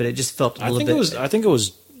direction, but it just felt a little bit. I think it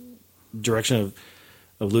was direction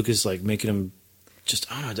of Lucas, like making him.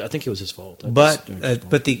 I don't know. I think it was his fault. But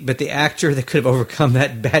the actor that could have overcome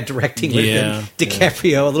that bad directing would have been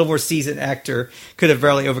DiCaprio. A little more seasoned actor could have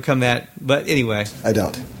barely overcome that. But anyway, I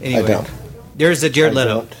don't. There's a Jared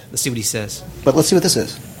Leto. Let's see what he says. But let's see what this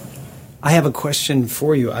is. I have a question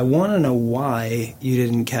for you. I want to know why you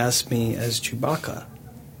didn't cast me as Chewbacca.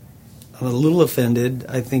 I'm a little offended.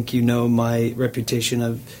 I think you know my reputation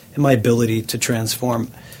and my ability to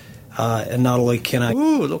transform. And not only can I...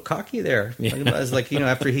 Ooh, a little cocky there. Yeah. I was like,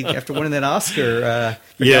 after winning that Oscar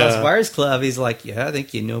for Dallas Buyers Club, he's like, yeah, I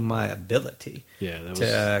think you know my ability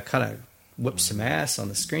to kind of whip some ass on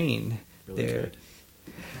the screen. Really there. Good.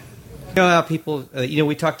 You know how people...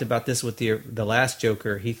 we talked about this with the last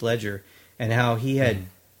Joker, Heath Ledger, and how he had,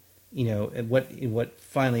 what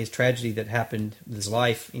finally his tragedy that happened with his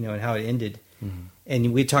life, and how it ended. Mm-hmm.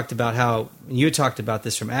 And we talked about how... You talked about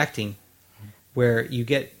this from acting, where you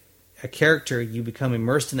get... a character, you become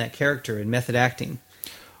immersed in that character in method acting.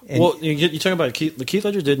 And you're talking about Keith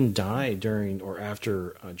Ledger didn't die during or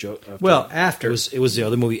after Joker. Well, after it was the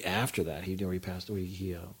other movie after that. He passed away.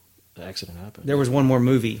 The accident happened. There was one more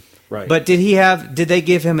movie, right? But did they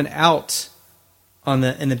give him an out in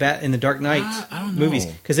the Dark Knight I don't know. movies?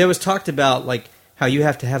 Because it was talked about like how you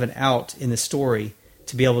have to have an out in the story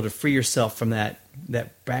to be able to free yourself from that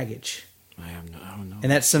baggage. I don't know.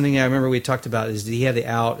 And that's something I remember we talked about, is did he have the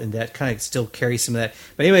out, and that kind of still carries some of that.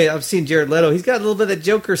 But anyway, I've seen Jared Leto. He's got a little bit of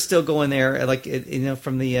Joker still going there, like,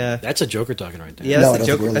 from the... That's a Joker talking right there. Yeah,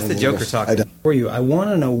 that's the Joker talking. For you, I want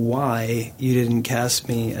to know why you didn't cast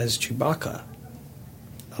me as Chewbacca.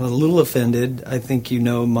 I'm a little offended. I think you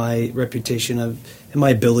know my reputation and my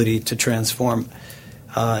ability to transform.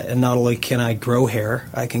 And not only can I grow hair,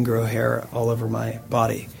 I can grow hair all over my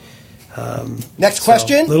body. Next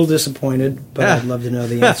question. A little disappointed, but I'd love to know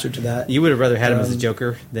the answer to that. You would have rather had him as a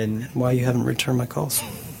Joker than why you haven't returned my calls.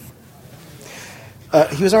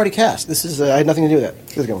 He was already cast. This is I had nothing to do with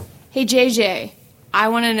that. Let's go. Hey JJ, I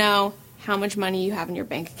want to know how much money you have in your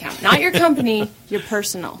bank account. Not your company, your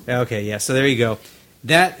personal. Okay, yeah. So there you go.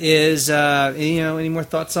 That is, any more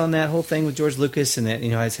thoughts on that whole thing with George Lucas and that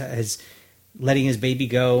his letting his baby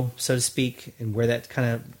go, so to speak, and where that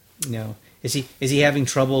kind of Is he having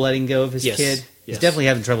trouble letting go of his kid? Yes. He's definitely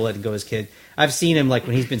having trouble letting go of his kid. I've seen him like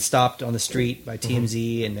when he's been stopped on the street by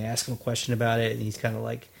TMZ and they ask him a question about it, and he's kind of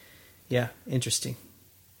like, "Yeah, interesting."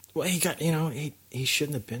 Well, he got he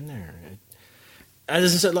shouldn't have been there. I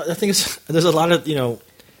think there's a lot of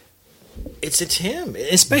it's him,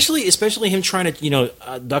 especially him trying to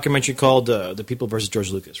a documentary called The People versus George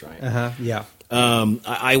Lucas, right? Yeah.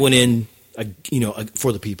 I went in.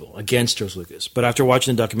 For the people, against George Lucas. But after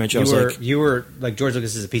watching the documentary, you were like, George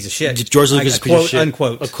Lucas is a piece of shit. George Lucas is a piece of shit.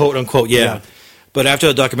 Unquote. A quote, unquote, yeah. But after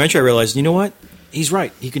the documentary, I realized, you know what? He's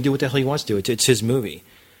right. He can do what the hell he wants to do. It's his movie.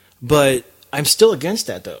 But I'm still against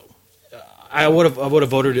that, though. I would have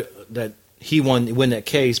voted that he win that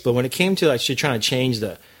case. But when it came to actually trying to change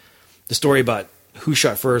the story about who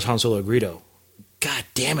shot first, Han Solo or Greedo, God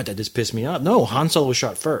damn it, that just pissed me off. No, Han Solo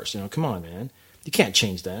shot first. Come on, man. You can't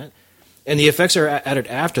change that. And the effects are added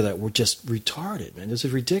after that were just retarded, man. This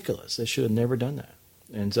is ridiculous. They should have never done that.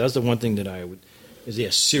 And so that's the one thing that I would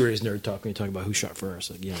serious nerd talk when you talk about who shot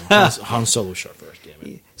first. Like, Han Solo shot first. Damn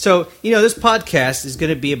it. So this podcast is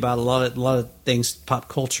going to be about a lot of things, pop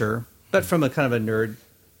culture, but from a kind of a nerd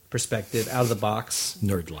perspective, out of the box.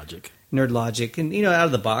 Nerd logic. And out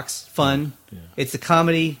of the box, fun. Yeah. It's a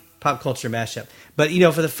comedy pop culture mashup. But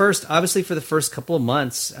for the first couple of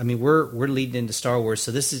months, I mean, we're leading into Star Wars,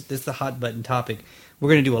 so this is the hot button topic. We're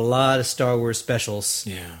going to do a lot of Star Wars specials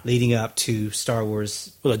leading up to Star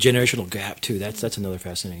Wars. Well, a generational gap too. That's another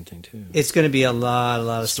fascinating thing too. It's going to be a lot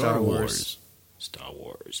of Star Wars. Star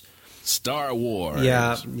Wars.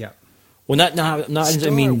 Yeah. Well, not I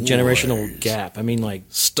mean generational gap. I mean like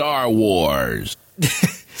Star Wars.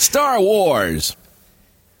 Star Wars.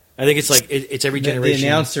 I think it's like it's every generation. The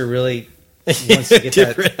announcer really wants to get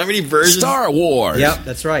that. How many versions? Star Wars. Yep,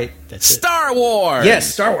 that's right. Star Wars.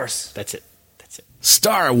 Yes, Star Wars. That's it.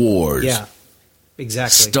 Star Wars. Yeah,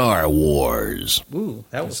 exactly. Star Wars. Ooh,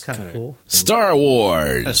 that was kind of cool. Star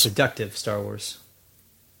Wars. That's seductive, Star Wars.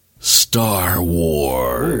 Star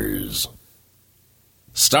Wars. Ooh.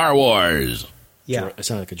 Star Wars. Yeah. It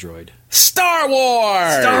sounded like a droid. Star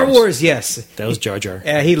Wars! Star Wars, yes. That was Jar Jar.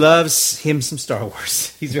 He loves him some Star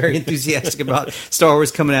Wars. He's very enthusiastic about Star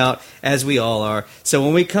Wars coming out, as we all are. So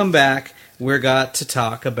when we come back, we're got to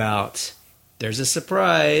talk about... There's a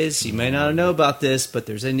surprise. You may not know about this, but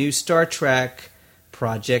there's a new Star Trek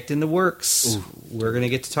project in the works. Ooh. We're going to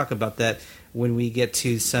get to talk about that when we get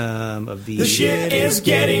to some of these. The shit is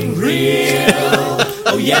getting real.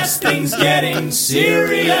 Oh, yes, things getting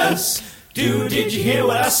serious. Dude, did you hear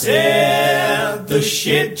what I said? The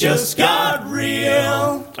shit just got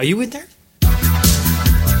real. Are you in there?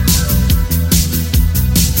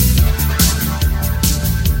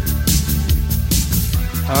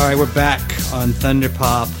 All right, we're back on Thunder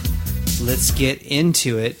Pop. Let's get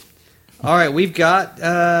into it. All right, we've got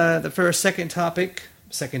for our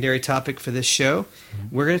secondary topic for this show.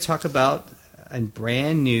 We're going to talk about a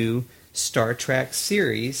brand new Star Trek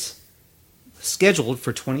series scheduled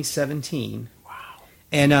for 2017. Wow.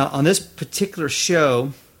 And on this particular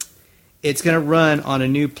show, it's going to run on a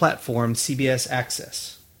new platform, CBS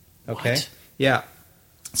Access. Okay? What? Yeah.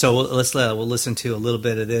 So we'll listen to a little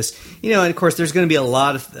bit of this. And of course, there's going to be a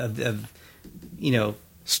lot of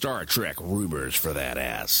Star Trek rumors for that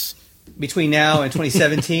ass. Between now and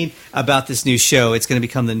 2017 about this new show. It's going to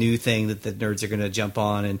become the new thing that the nerds are going to jump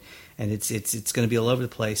on, and it's going to be all over the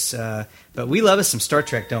place. But we love us some Star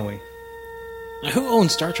Trek, don't we? Now, who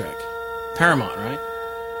owns Star Trek? Paramount, right?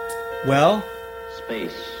 Well,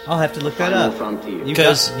 space. I'll have to look that up.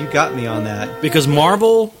 You got me on that. Because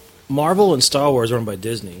Marvel and Star Wars are owned by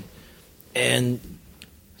Disney, and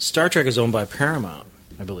Star Trek is owned by Paramount,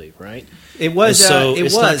 I believe, right? It was. So it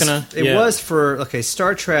was for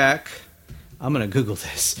Star Trek. I'm going to Google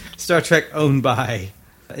this. Star Trek owned by.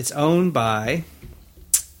 It's owned by.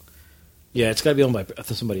 Yeah, it's got to be owned by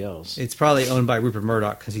somebody else. It's probably owned by Rupert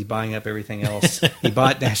Murdoch because he's buying up everything else. He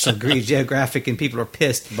bought National Geographic, and people are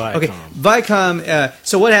pissed. Viacom. Okay, Viacom.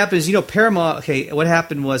 So what happened is, Paramount. Okay, what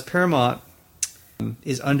happened was Paramount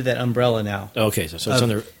is under that umbrella now. Okay, so it's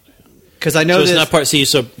under. Because I know so it's not part. See,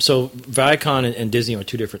 so Viacom and Disney are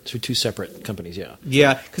two separate companies. Yeah.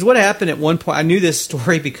 Yeah, because what happened at one point, I knew this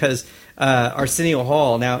story because Arsenio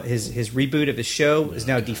Hall, now his reboot of his show is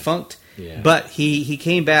now defunct. Yeah. But he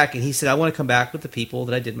came back and he said, I want to come back with the people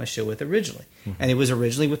that I did my show with originally. Mm-hmm. And it was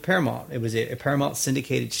originally with Paramount. It was a Paramount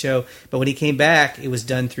syndicated show. But when he came back, it was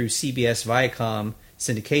done through CBS Viacom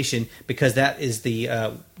syndication because that is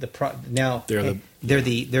they're the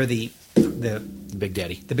big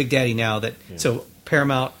daddy. The big daddy now so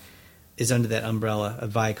Paramount is under that umbrella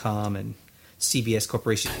of Viacom and CBS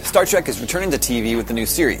Corporation. Star Trek is returning to TV with the new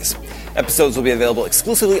series. Episodes will be available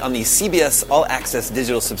exclusively on the CBS All Access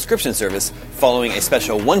digital subscription service following a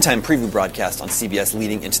special one-time preview broadcast on CBS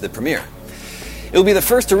leading into the premiere. It will be the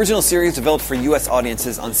first original series developed for U.S.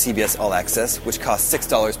 audiences on CBS All Access, which costs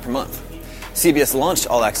 $6 per month. CBS launched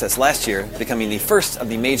All Access last year, becoming the first of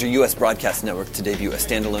the major U.S. broadcast network to debut a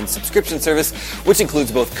standalone subscription service, which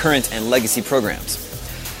includes both current and legacy programs.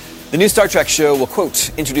 The new Star Trek show will,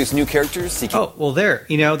 quote, introduce new characters seeking... Oh, well, they're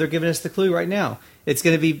giving us the clue right now. It's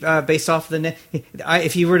going to be based off of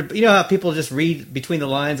if you were to... how people just read between the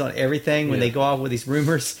lines on everything when they go off with these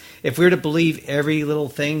rumors? If we were to believe every little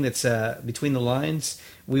thing that's between the lines,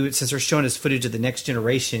 we would, since they're showing us footage of the Next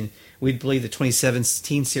Generation, we'd believe the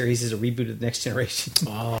 2017 series is a reboot of the Next Generation.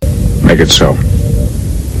 Oh. Make it so.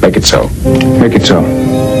 Make it so. Make it so.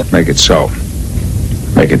 Make it so.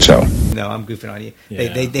 Make it so. No, I'm goofing on you.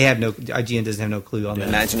 Yeah. They have no... IGN doesn't have no clue on that.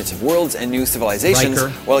 Imaginative worlds and new civilizations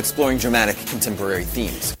while exploring dramatic contemporary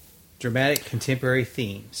themes. Dramatic contemporary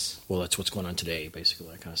themes. Well, that's what's going on today, basically,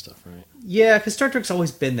 that kind of stuff, right? Yeah, because Star Trek's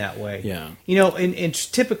always been that way. Yeah. You know, and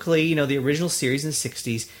typically, you know, the original series in the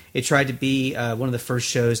 60s, it tried to be one of the first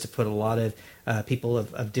shows to put a lot of people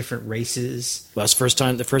of different races. Well, that's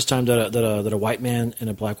the first time that a white man and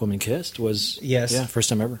a black woman kissed was... Yes. Yeah, first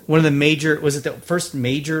time ever. One of the major... Was it the first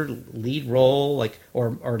major lead role, like,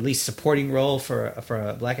 or at least supporting role for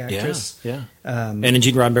a black actress? Yeah. And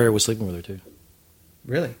Gene Roddenberry was sleeping with her, too.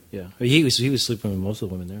 Really? Yeah. He was sleeping with most of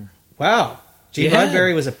the women there. Wow. Gene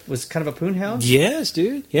Roddenberry was kind of a poonhound? Yes,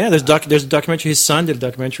 dude. Yeah, there's a documentary. His son did a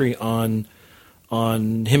documentary on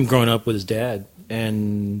him growing up with his dad,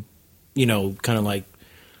 and you know, kind of like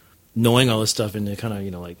knowing all this stuff, and kind of, you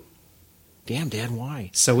know, like, damn, Dad, why?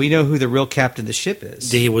 So we know who the real captain of the ship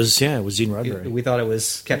is. It was Gene Roddenberry. We thought it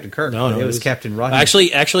was Captain Kirk. No, it was Captain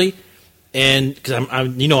Roddenberry. Actually, and because I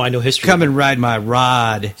know history. Come and ride my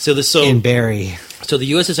rod. In Barry. So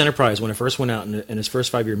the USS Enterprise, when it first went out in its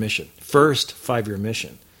first 5-year mission,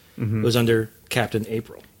 Mm-hmm. was under Captain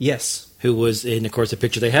April. Yes. Who was, and of course, the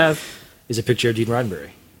picture they have is a picture of Gene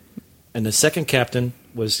Roddenberry. And the second captain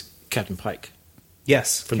was Captain Pike.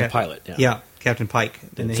 Yes. From the pilot. Yeah, Captain Pike.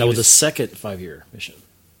 And that was the second 5-year mission.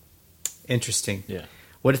 Interesting. Yeah.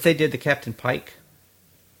 What if they did the Captain Pike?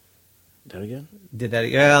 That again? Did that?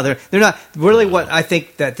 Yeah, they're not really what I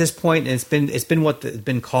think that at this point. And it's been what it's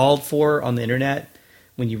been called for on the internet.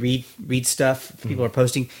 When you read stuff, people are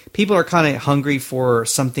posting. People are kind of hungry for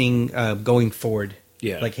something going forward.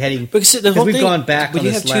 Yeah, like heading. Because we've gone back on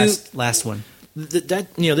this last one.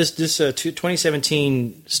 This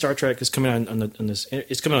 2017 Star Trek is coming on this.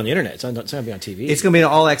 It's coming on the internet. It's not going to be on TV. It's going to be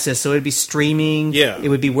on All Access, so it'd be streaming. Yeah, it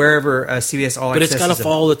would be wherever CBS All Access. But it's got to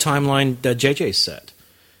follow the timeline that JJ set.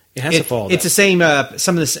 It has to follow. It's the same.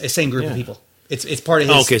 Some of the same group of people. It's part of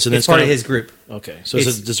his. Okay, so it's part of his group. Okay, so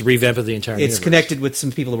it's just a revamp of the entire. It's universe. Connected with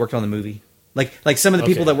some people that worked on the movie. Like some of the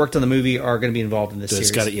people that worked on the movie are going to be involved in this series.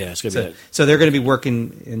 It's going to be. So they're going to be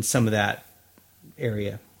working in some of that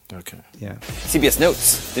area. Okay. Yeah. CBS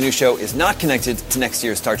notes the new show is not connected to next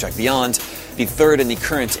year's Star Trek Beyond, the third in the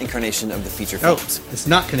current incarnation of the feature films. It's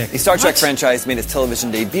not connected. The Star Trek franchise made its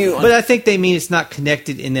television debut on... But I think they mean it's not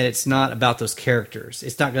connected in that it's not about those characters.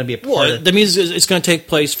 It's not going to be a part of... That means it's going to take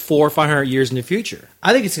place 400 or 500 years in the future.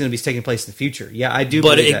 I think it's going to be taking place in the future. Yeah, I do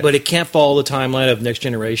but believe that. But it can't follow the timeline of Next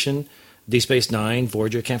Generation, Deep Space Nine,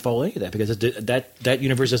 Voyager. It can't follow any of that because that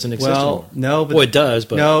universe doesn't exist anymore. No, but... Well, it does,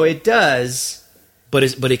 but... No, it does... But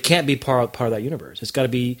it can't be part of that universe. It's got to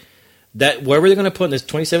be that whatever they're going to put in this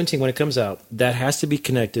 2017 when it comes out, that has to be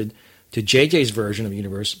connected to JJ's version of the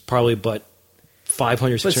universe, probably, but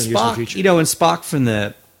 500, 600 years in the future. You know, when Spock from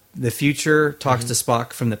the future talks to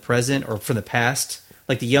Spock from the present or from the past,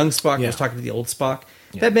 like the young Spock was talking to the old Spock,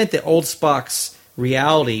 that meant that old Spock's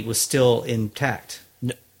reality was still intact.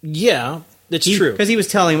 Yeah, that's true. Because he was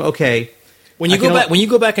telling him, okay, when you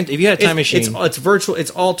go back, and if you had a time machine, it's virtual,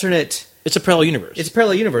 it's alternate. It's a parallel universe. It's a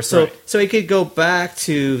parallel universe. So so it could go back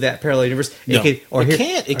to that parallel universe. No, it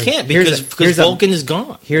can't because Vulcan is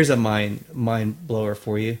gone. Here's a mind blower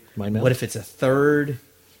for you. What if it's a third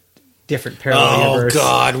different parallel universe? Oh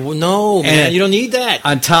God, no, man! And you don't need that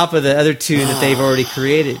on top of the other two that they've already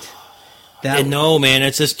created. No, man,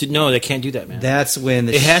 it's just they can't do that, man. That's when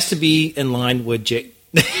it has to be in line with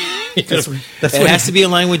it has to be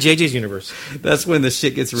in line with JJ's universe. That's when the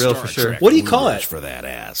shit gets real for sure. What do you call it? For that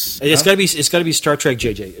ass. It's got to be Star Trek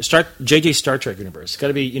JJ. JJ's Star Trek universe. It's got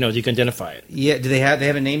to be, you can identify it. Yeah, they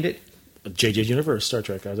haven't named it? JJ's universe, Star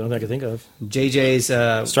Trek. I don't think I can think of.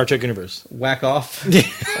 JJ's Star Trek universe. Whack off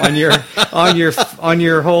on your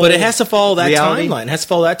whole. But it has to follow that reality? timeline. It has to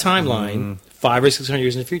follow that timeline. 500 or 600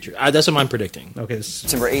 years in the future. That's what I'm predicting. Okay.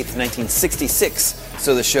 September 8th, 1966.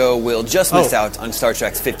 So the show will just miss out on Star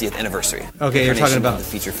Trek's 50th anniversary. Okay, you're talking about the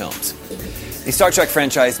feature films. The Star Trek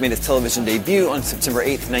franchise made its television debut on September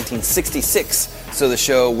 8th, 1966. So the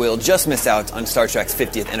show will just miss out on Star Trek's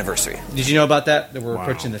 50th anniversary. Did you know about that? That we're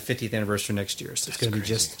approaching the 50th anniversary next year. So it's going to be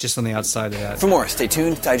just on the outside of that. For more, stay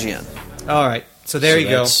tuned to IGN. All right. So there you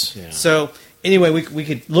go. Yeah. So anyway, we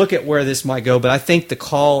could look at where this might go, but I think the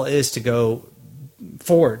call is to go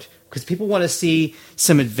forward because people want to see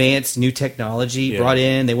some advanced new technology brought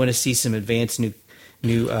in. They want to see some advanced new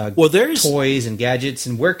toys and gadgets.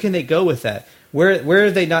 And where can they go with that? Where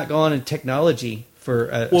have they not gone in technology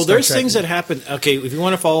for? There's things that happen. Okay, if you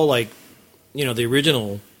want to follow the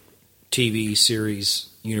original TV series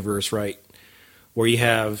universe, right,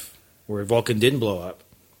 where Vulcan didn't blow up,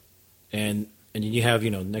 and then you have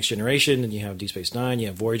Next Generation, and you have Deep Space Nine, you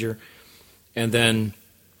have Voyager, and then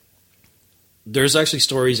there's actually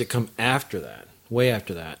stories that come after that, way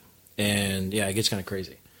after that, and it gets kind of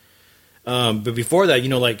crazy. But before that,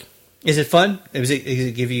 Is it fun? Does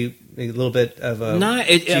it give you a little bit of a... No,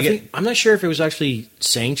 I'm not sure if it was actually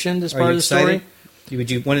sanctioned as part of the story. Would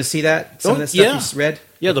you want to see that? Some of the stuff you read?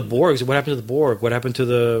 Yeah, the Borgs. What happened to the Borg? What happened to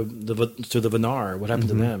the Vinar? What happened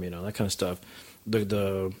to them? That kind of stuff.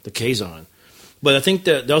 The Kazon. But I think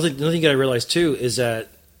the other thing that I realized too is that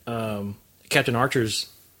Captain Archer's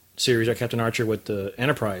series, or Captain Archer with the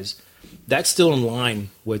Enterprise, that's still in line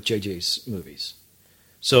with JJ's movies.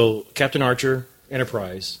 So Captain Archer,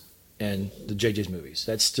 Enterprise, and the JJ's movies,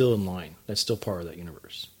 that's still in line. That's still part of that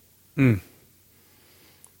universe. I'm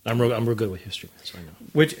real good with history, man, so I know.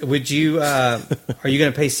 Would you? Are you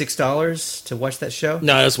going to pay $6 to watch that show?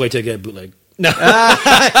 No, let's wait till I get a bootleg. No,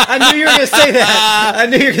 I knew you were going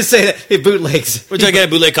to say that. He bootlegs. Wait till I get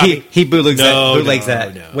a bootleg copy. He bootlegs that. Bootlegs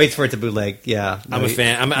that. No. Waits for it to bootleg. Yeah, I'm a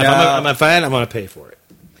fan. I'm a fan. I'm going to pay for it.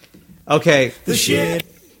 Okay, the shit.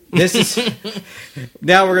 This is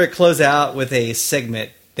now we're going to close out with a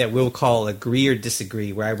segment that we'll call Agree or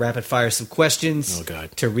Disagree, where I rapid fire some questions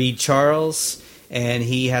to Reed Charles, and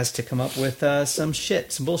he has to come up with some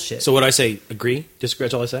bullshit. So what I say, agree, disagree,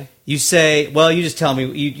 that's all I say? You say, well, you just tell me,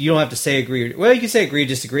 you don't have to say agree. Well, you can say agree or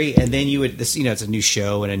disagree, and then you would, it's a new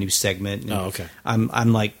show and a new segment. And okay.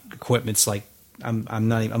 I'm like, equipment's like, I'm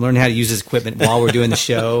learning how to use this equipment while we're doing the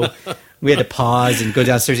show. We had to pause and go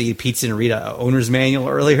downstairs to eat pizza and read an owner's manual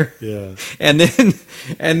earlier. Yeah. And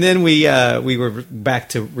then we were back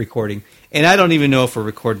to recording. And I don't even know if we're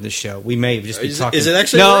recording the show. We may have just be talking. Is it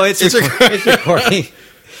actually? No, it's recording.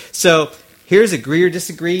 So here's agree or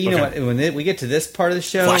disagree. You know what? When we get to this part of the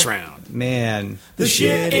show, flash round. Man, the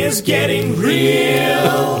shit is getting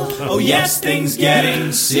real. Oh yes, things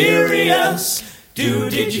getting serious.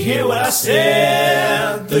 Dude, did you hear what I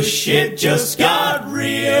said? The shit just got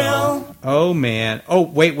real. Oh man. Oh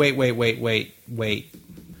wait.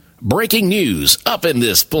 Breaking news up in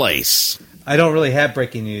this place. I don't really have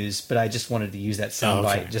breaking news, but I just wanted to use that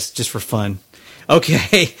soundbite just for fun.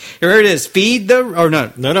 Okay, here it is.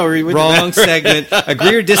 Wrong segment.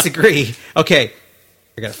 Agree or disagree. Okay,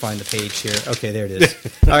 I gotta find the page here. Okay, there it is.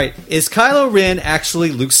 All right, is Kylo Ren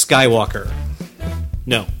actually Luke Skywalker?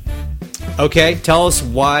 No. Okay, tell us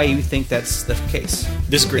why you think that's the case.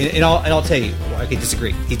 Disagree. And I'll tell you. Okay,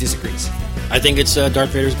 disagree. He disagrees. I think it's Darth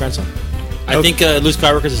Vader's grandson. I think Luke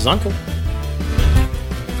Skywalker is his uncle.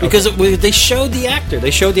 Because they showed the actor. And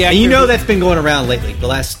that's been going around lately.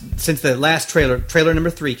 Since the last trailer number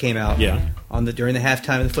 3 came out. Yeah. During the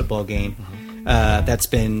halftime of the football game. That's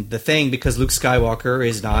been the thing because Luke Skywalker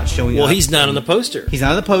is not showing up. Well, he's not on the poster. He's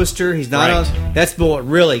not on the poster. He's not on. That's what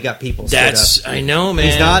really got people. I know,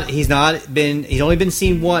 man. He's only been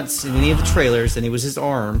seen once in any of the trailers, and it was his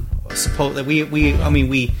arm.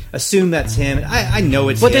 We assume that's him. I know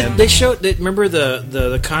it's him. But they showed. Remember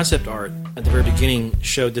the concept art at the very beginning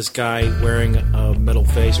showed this guy wearing a metal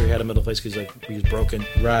face, or he had a metal face because he was broken.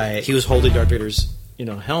 Right. He was holding Darth Vader's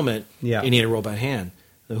helmet. Yeah. And he had a robot hand.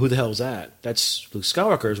 Who the hell is that? That's Luke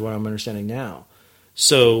Skywalker, is what I'm understanding now.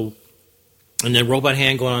 So, and then robot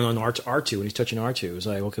hand going on R2 when he's touching R2. It's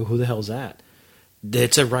like, okay, who the hell is that?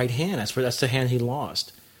 It's a right hand. That's the hand he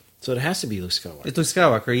lost. So it has to be Luke Skywalker. It's Luke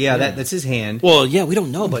Skywalker. Yeah. That's his hand. Well, yeah, we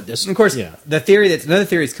don't know, but this. Of course, another theory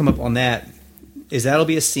that's come up on that is that'll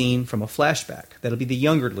be a scene from a flashback. That'll be the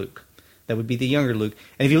younger Luke. That would be the younger Luke.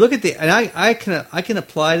 And if you look at I can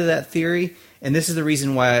apply to that theory. And this is the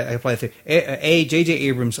reason why I apply the theory. J.J.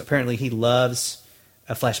 Abrams, apparently he loves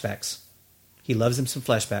flashbacks. He loves him some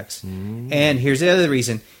flashbacks. And here's the other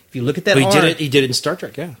reason. If you look at that arm... He did it in Star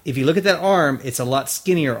Trek, yeah. If you look at that arm, it's a lot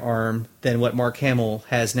skinnier arm than what Mark Hamill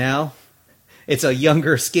has now. It's a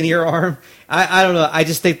younger, skinnier arm. I don't know. I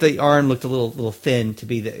just think the arm looked a little thin to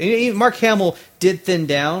be the... Mark Hamill did thin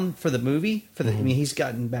down for the movie. He's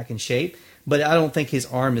gotten back in shape. But I don't think his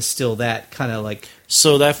arm is still that kind of like...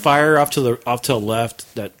 So that fire off to the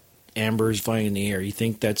left, that amber is flying in the air, you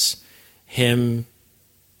think that's him...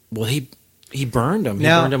 Well, he burned him. He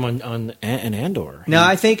burned him on an Andor.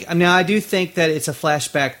 I do think that it's a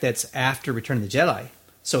flashback that's after Return of the Jedi.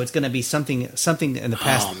 So it's going to be something in the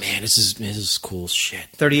past. Oh, man, this is cool shit.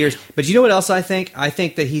 30 years. But you know what else I think? I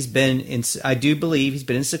think that I do believe he's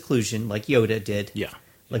been in seclusion like Yoda did. Yeah.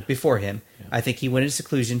 Like before him. Yeah. I think he went into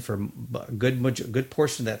seclusion for a good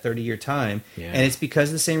portion of that 30-year time. Yeah. And it's because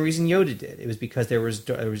of the same reason Yoda did. It was because there was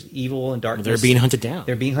evil and darkness. They're being hunted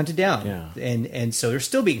down. Yeah. And so they're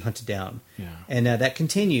still being hunted down. Yeah. And that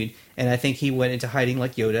continued. And I think he went into hiding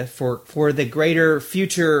like Yoda for the greater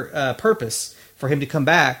future purpose for him to come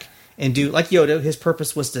back and do like Yoda. His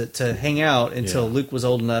purpose was to hang out until Luke was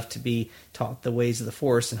old enough to be taught the ways of the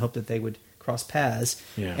Force and hope that they would cross paths.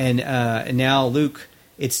 Yeah. And now Luke,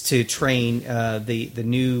 it's to train the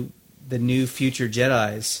new future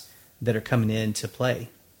Jedis that are coming in to play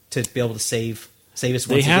to be able to save us once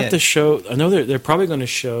They have again. to show. I know they're probably going to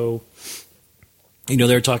show. You know,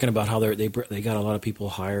 they're talking about how they got a lot of people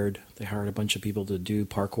hired. They hired a bunch of people to do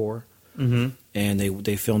parkour, Mhm. and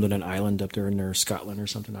they filmed on an island up there in Scotland or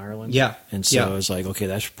something, Ireland. Yeah, and so yeah. it's like, okay,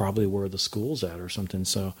 that's probably where the school's at or something.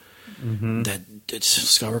 So Mhm. that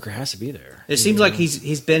Skywalker has to be there. It seems like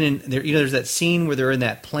he's been in there. You know, there's that scene where they're in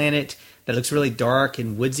that planet that looks really dark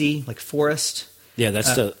and woodsy, like forest. Yeah,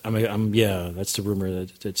 that's that's the rumor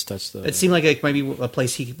that's the. It seemed like it might be a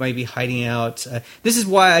place he might be hiding out. This is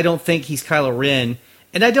why I don't think he's Kylo Ren,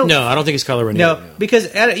 and I don't think he's Kylo Ren. No, either, yeah. because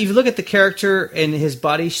if you look at the character and his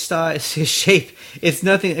body size, his shape, it's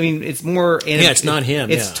nothing. I mean, it's more. It's not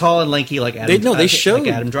him. It's yeah. tall and lanky like Adam. They showed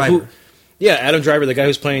like Adam Driver. Adam Driver, the guy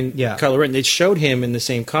who's playing Kylo Ren. They showed him in the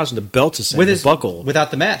same costume. The belt's the same, with the his buckle, without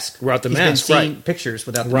the mask. Without the He's mask, been seeing right? pictures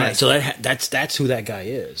without the Right. mask. So that's who that guy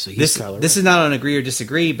is. So he's Kylo Ren. This is not on agree or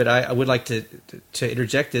disagree, but I would like to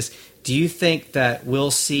interject this. Do you think that we'll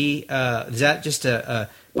see? Is that just a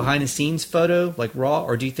behind the scenes photo, like raw,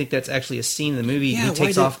 or do you think that's actually a scene in the movie? Yeah, He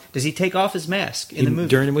takes off. Does he take off his mask in the movie?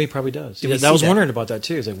 During the movie, he probably does. Do we I see was that? wondering about that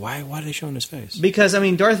too. It's like why are they showing his face? Because I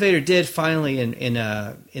mean, Darth Vader did finally in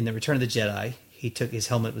the Return of the Jedi. He took his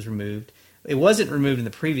helmet was removed. It wasn't removed in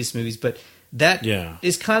the previous movies, but that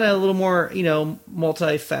is kind of a little more,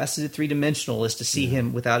 multifaceted, three-dimensional, is to see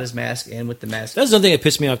him without his mask and with the mask. That's another thing that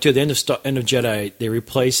pissed me off too. At the end of Jedi, they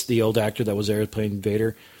replaced the old actor that was there playing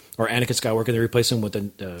Vader or Anakin Skywalker. They replaced him with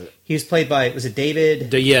he was played by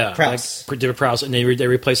David Prowse. Like David Prowse, and they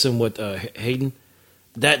replaced him with Hayden.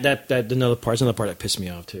 That's another part that pissed me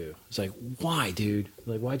off too. It's like, why, dude?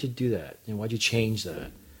 Like, why'd you do that? And why'd you change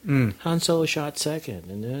that? Han Solo shot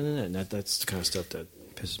second, and that's the kind of stuff that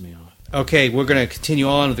pisses me off. Okay, we're going to continue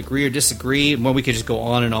on with agree or disagree. Well, we could just go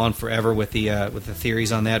on and on forever with the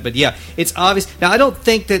theories on that. But yeah, it's obvious. Now, I don't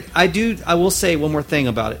think that I will say one more thing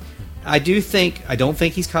about it. I don't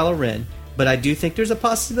think he's Kylo Ren, but I do think there's a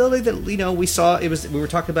possibility that we were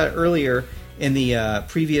talking about it earlier in the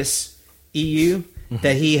previous EU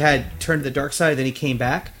that he had turned to the dark side, then he came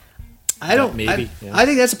back. I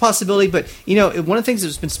think that's a possibility, but one of the things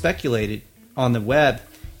that's been speculated on the web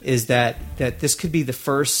is that this could be the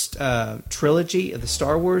first trilogy of the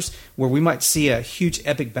Star Wars where we might see a huge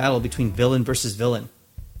epic battle between villain versus villain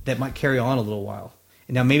that might carry on a little while.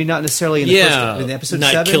 And now, maybe not necessarily in episode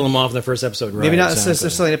not 7. Kill him off in the first episode. Right, maybe not exactly.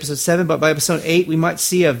 necessarily in episode 7, but by episode 8, we might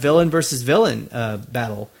see a villain versus villain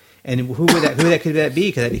battle. And who could that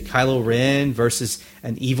be? Could that be Kylo Ren versus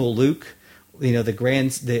an evil Luke?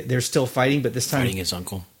 They're still fighting, but this time fighting his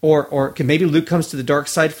uncle. Or maybe Luke comes to the dark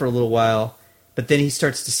side for a little while, but then he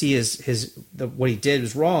starts to see what he did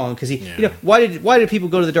was wrong because why did people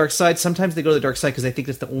go to the dark side? Sometimes they go to the dark side because they think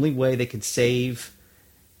that's the only way they can save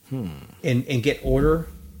and get order.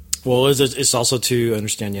 Well, it's also to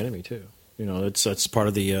understand the enemy too. That's part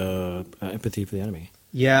of the empathy for the enemy.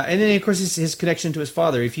 Yeah, and then of course his connection to his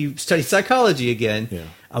father. If you study psychology again,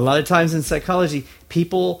 a lot of times in psychology,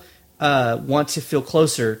 people want to feel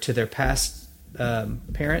closer to their past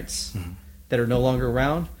parents that are no longer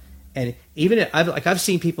around, and even I've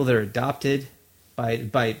seen people that are adopted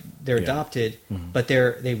adopted, but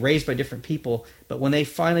they're raised by different people. But when they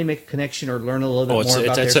finally make a connection or learn a little bit more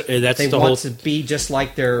about they want to be just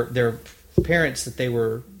like their parents that they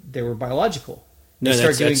were biological. No,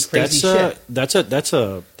 start doing crazy shit. They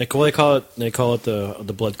call it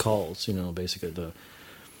the blood calls. Basically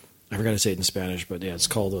I forgot to say it in Spanish, but yeah, it's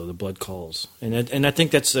called the blood calls, and I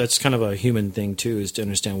think that's kind of a human thing too, is to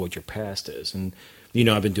understand what your past is, and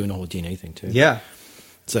I've been doing the whole DNA thing too. Yeah,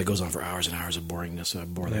 so that goes on for hours and hours of boringness. So I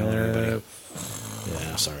bore the hell out of everybody.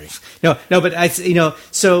 Yeah, sorry. No, but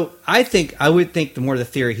so I would think the more the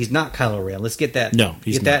theory, he's not Kylo Ren. Let's get that. No,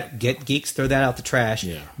 he's not. Get geeks, throw that out the trash.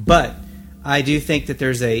 Yeah, but I do think that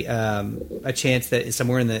there's a chance that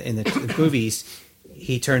somewhere in the movies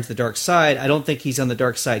he turns the dark side. I don't think he's on the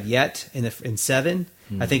dark side yet in 7.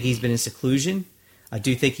 I think he's been in seclusion. I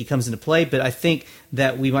do think he comes into play, but I think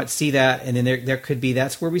that we might see that, and then there could be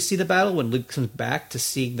that's where we see the battle when Luke comes back to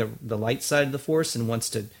see the light side of the Force and wants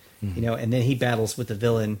to, and then he battles with the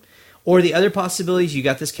villain. Or the other possibilities, you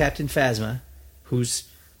got this Captain Phasma, who's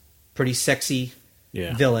pretty sexy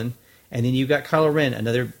villain. And then you got Kylo Ren,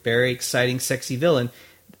 another very exciting, sexy villain.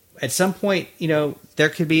 At some point, there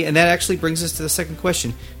could be, and that actually brings us to the second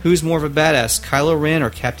question: who's more of a badass, Kylo Ren or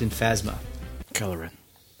Captain Phasma? Kylo Ren.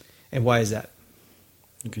 And why is that?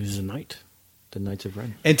 Because he's a knight, the Knights of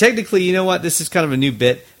Ren. And technically, you know what? This is kind of a new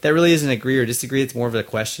bit. That really isn't agree or disagree. It's more of a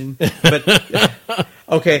question. But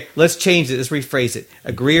okay, let's change it. Let's rephrase it.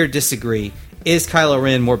 Agree or disagree? Is Kylo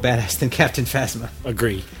Ren more badass than Captain Phasma?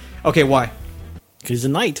 Agree. Okay, why? Because he's a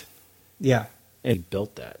knight. Yeah. And he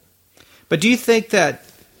built that. But do you think that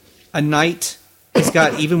a knight has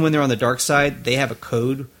got, even when they're on the dark side, they have a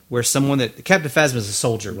code where someone that... Captain Phasma is a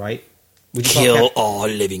soldier, right? Would you Kill all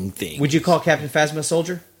living things. Would you call Captain Phasma a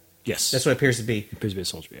soldier? Yes. That's what it appears to be. It appears to be a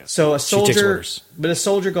soldier, yeah. So a She takes soldier... orders. But a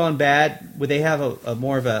soldier gone bad, would they have a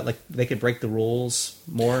more of a... Like, they could break the rules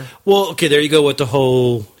more? Well, okay, there you go with the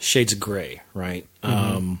whole shades of gray, right?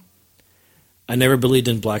 Mm-hmm. I never believed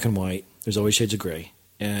in black and white. There's always shades of gray.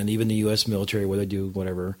 And even the U.S. military, where they do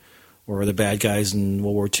whatever, or the bad guys in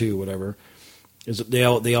World War II, whatever, they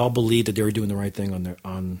all believed that they were doing the right thing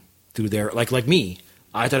through their... Like me.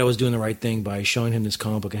 I thought I was doing the right thing by showing him this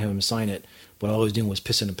comic book and having him sign it, but all I was doing was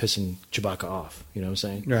pissing Chewbacca off. You know what I'm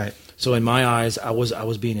saying? Right. So in my eyes, I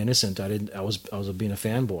was being innocent. I was being a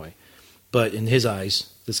fanboy, but in his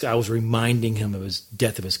eyes, this guy was reminding him of his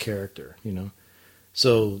death of his character. You know,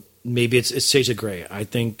 so maybe it's shades of gray. I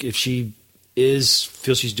think if she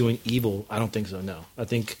feels she's doing evil, I don't think so. No, I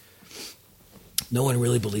think no one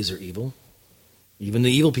really believes they're evil. Even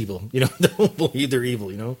the evil people, don't believe they're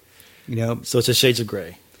evil. So it's a shades of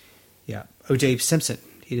gray. Yeah. O.J. Simpson,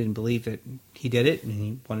 he didn't believe that he did it, and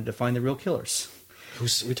he wanted to find the real killers.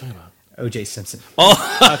 Who's we talking about? O.J. Simpson.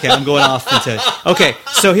 Oh, okay. I'm going off into. Okay,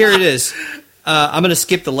 so here it is. I'm going to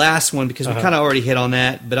skip the last one because we kind of already hit on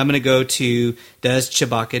that, but I'm going to go to: does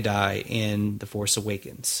Chewbacca die in The Force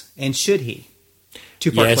Awakens, and should he?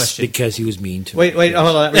 Two-part question. Yes, because he was mean to me. Wait,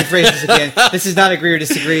 hold on. Rephrase this again. This is not agree or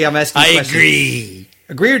disagree. I'm asking. I agree.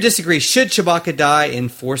 Agree or disagree? Should Chewbacca die in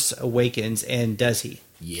Force Awakens, and does he?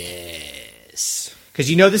 Yes. Because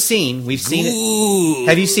you know the scene, we've seen it.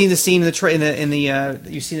 Have you seen the scene in the?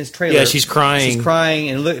 You've seen this trailer. Yeah, she's crying. She's crying,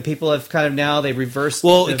 and look, people have kind of now they reversed.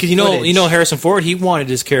 Well, because you know Harrison Ford, he wanted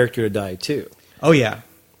his character to die too. Oh yeah,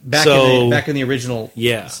 back in the original.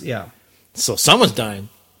 Yeah. So someone's dying.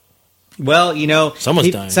 Well,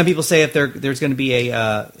 someone's dying. Some people say if there's going to be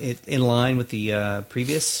a in line with the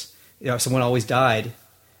previous, someone always died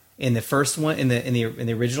in the first one in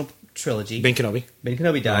the original trilogy. Ben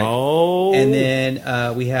Kenobi died. Oh, and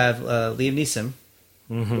then we have Liam Neeson.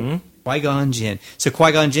 Mm-hmm. Qui-Gon Jinn. So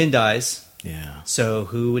Qui-Gon Jinn dies. Yeah. So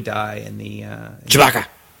who would die in the Chewbacca?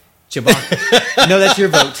 No, that's your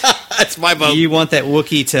vote. That's my vote. You want that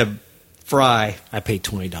Wookiee to fry? I paid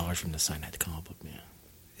 $20 for him to sign that comic book, man.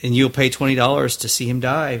 And you'll pay $20 to see him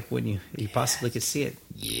die, wouldn't you? You possibly could see it.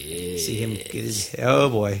 Yeah. See him get his... Oh,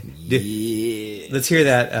 boy. Yeah. Let's hear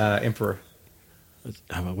that, Emperor.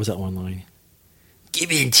 What's that one line?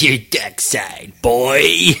 Give in to your dark side, boy.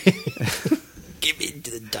 Give in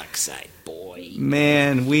to the dark side, boy.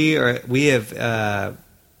 Man, we have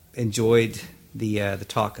enjoyed the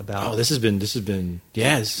talk about... Oh, this is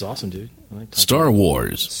awesome, dude. I like Star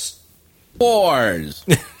Wars.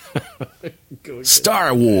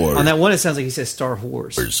 Star Wars. On that one, it sounds like he says Star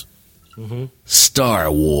Wars. Mm-hmm.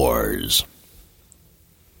 Star Wars.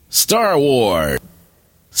 Star Wars.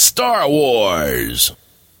 Star Wars.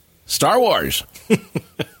 Star Wars.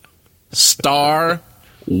 Star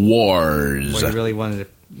Wars. Well, he really wanted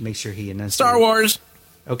to make sure he enunciated. Star Wars.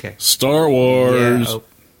 Okay. Star Wars. Yeah,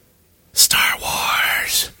 Star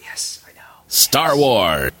Wars. Yes, I know. Star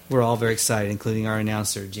Wars. We're all very excited, including our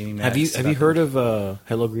announcer, Jimmy Maddox. Have you heard of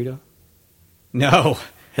Hello Greedo? No.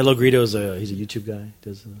 Hello Greedo he's a YouTube guy.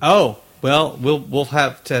 Oh, well, we'll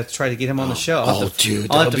have to try to get him on the show. I'll have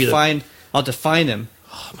to find him.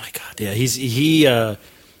 Oh my god! Yeah, his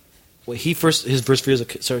first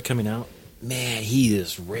videos started coming out. Man, he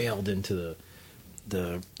is railed into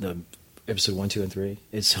the episode 1, 2, and 3.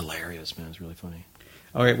 It's hilarious, man. It's really funny.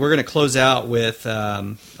 All right, we're going to close out with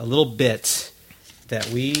a little bit that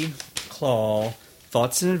we call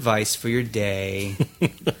thoughts and advice for your day.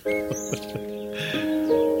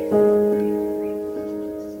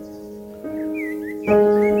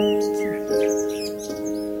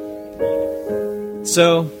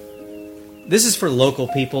 So, this is for local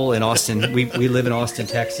people in Austin. We live in Austin,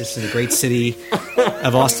 Texas, in the great city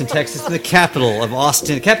of Austin, Texas, the capital of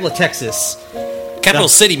Austin, capital of Texas. Capital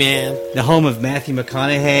City, man. The home of Matthew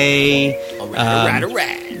McConaughey. All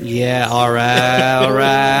right. Yeah, all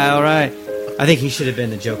right. I think he should have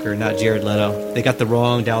been the Joker, not Jared Leto. They got the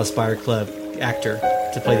wrong Dallas Buyer Club actor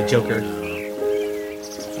to play the Joker.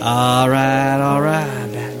 All right,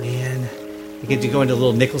 Batman. You get to go into a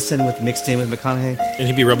little Nicholson mixed in with McConaughey. And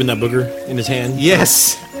he'd be rubbing that booger in his hand?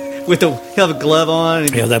 Yes. He'll have a glove on.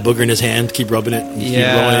 He'll have that booger in his hand, keep rubbing it.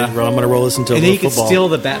 Yeah. Keep rolling it. I'm going to roll this until and then he could football. steal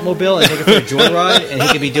the Batmobile and take it for a joyride, and he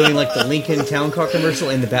could be doing like the Lincoln Town Car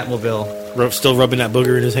commercial in the Batmobile. Still rubbing that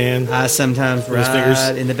booger in his hand? I sometimes with his fingers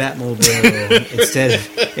in the Batmobile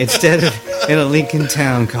instead of in a Lincoln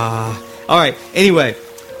Town Car. All right, anyway,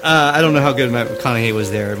 I don't know how good Matt McConaughey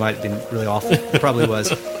was there. It might have been really awful. It probably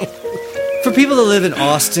was. For people that live in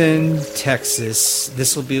Austin, Texas,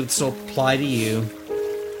 this will apply to you.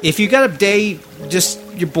 If you got a day, just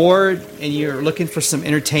you're bored and you're looking for some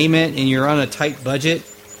entertainment and you're on a tight budget,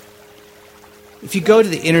 if you go to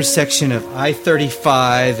the intersection of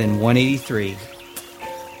I-35 and 183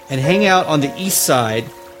 and hang out on the east side,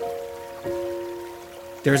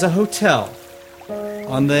 there's a hotel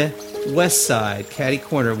on the west side, catty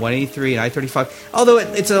corner, 183 and I-35. Although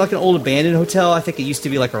it's like an old abandoned hotel. I think it used to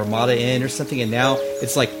be like a Ramada Inn or something, and now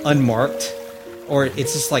it's like unmarked. Or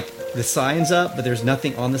it's just like the sign's up, but there's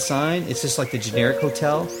nothing on the sign. It's just like the generic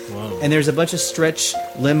hotel. Wow. And there's a bunch of stretch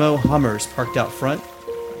limo Hummers parked out front.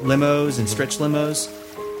 Limos and stretch limos.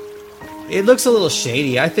 It looks a little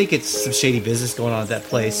shady. I think it's some shady business going on at that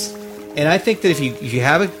place. And I think that if you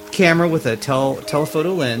have a camera with a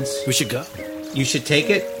telephoto lens, we should go. You should take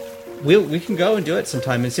it. We can go and do it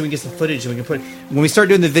sometime and see if we can get some footage and we can put it. When we start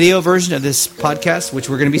doing the video version of this podcast, which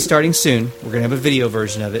we're going to be starting soon, we're going to have a video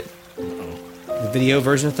version of it. The video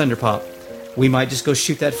version of Thunderpop. We might just go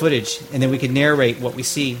shoot that footage, and then we can narrate what we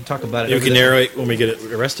see, talk about it. Yeah, we can narrate when we get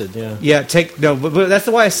arrested. Yeah. Yeah. But that's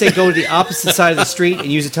why I say go to the opposite side of the street and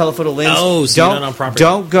use a telephoto lens. Oh, so you're not on property.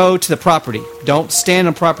 Don't go to the property. Don't stand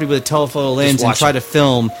on property with a telephoto lens and try to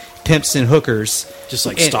film pimps and hookers, just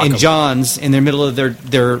like and Johns in the middle of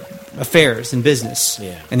their affairs and business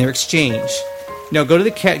and their exchange. No, go to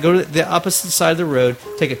the opposite side of the road.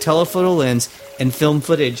 Take a telephoto lens and film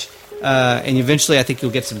footage. And eventually, I think you'll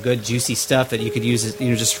get some good, juicy stuff that you could use,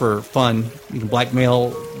 just for fun. You can blackmail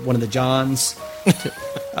one of the Johns.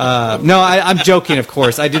 No, I'm joking, of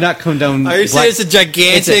course. I do not condone. Are you saying it's a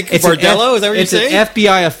gigantic bordello? Is that what you're saying? It's an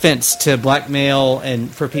FBI offense to blackmail and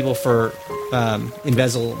for people for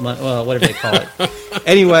embezzlement, whatever they call it.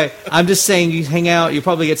 Anyway, I'm just saying you hang out, you'll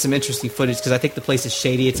probably get some interesting footage because I think the place is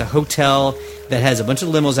shady. It's a hotel that has a bunch of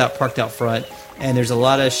limos parked out front. And there's a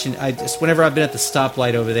lot of... whenever I've been at the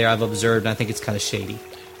stoplight over there, I've observed, and I think it's kind of shady.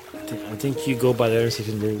 I think you go by the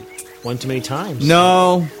intersection one too many times.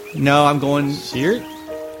 No, I'm going...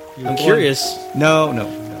 I'm curious. No.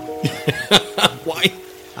 Why?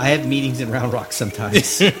 I have meetings in Round Rock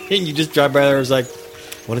sometimes. And you just drive by there and it's like,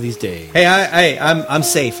 one of these days. Hey, I'm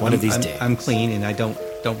safe. One of these days. I'm clean, and I don't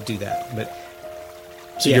do that. But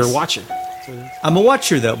so you're a watcher. I'm a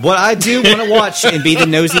watcher, though. What I do want to watch and be the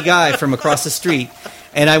nosy guy from across the street,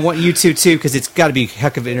 and I want you to too, because it's got to be a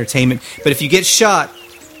heck of entertainment. But if you get shot,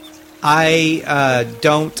 I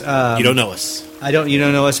don't. You don't know us. You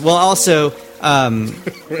don't know us. Well, also,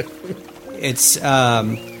 it's.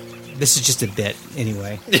 This is just a bit,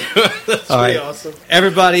 anyway. That's all right. Awesome.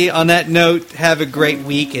 Everybody, on that note, have a great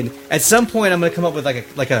week. And at some point, I'm going to come up with like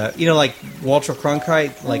Walter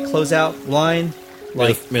Cronkite closeout line.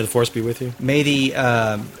 May the force be with you. May the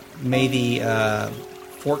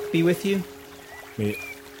fork be with you.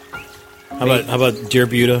 How about Dear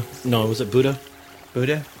Buddha? No, was it Buddha?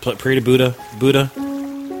 Buddha? Pray to Buddha. Buddha.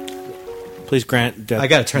 Please grant death. I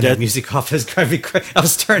got to turn that music off. It's going to be crazy. I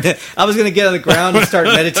was going to get on the ground and start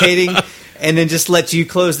meditating, and then just let you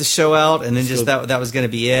close the show out, and then just that was going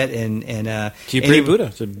to be it. And can you pray to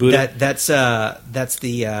Buddha? So Buddha. That's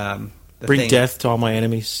the bring thing. Death to all my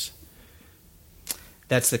enemies.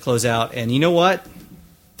 That's the closeout. And you know what?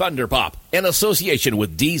 Thunderpop, in association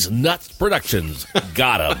with D's Nuts Productions.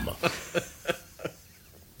 Got him.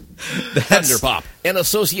 Thunderpop, in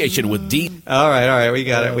association with D. All right. We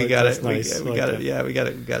got it. We got it. Nice. We got it. Yeah, we got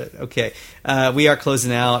it. Okay. We are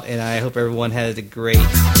closing out, and I hope everyone had a great...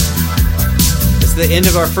 It's the end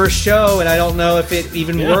of our first show, and I don't know if it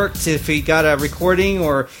even worked, if we got a recording,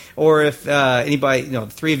 or if anybody, the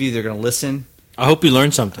three of you that are going to listen... I hope you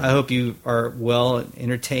learned something. I hope you are well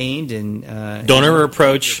entertained and don't ever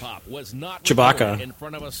approach Chewbacca in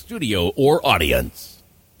front of a studio or audience.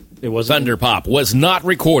 It wasn't. Thunderpop was not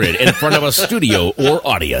recorded in front of a studio or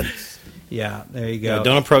audience. Yeah, there you go. Yeah,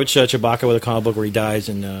 don't approach Chewbacca with a comic book where he dies,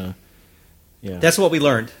 and that's what we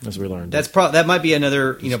learned. That's what we learned. That might be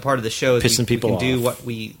another part of the show. Pissing people off. We can do what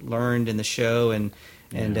we learned in the show, and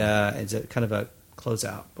it's a kind of a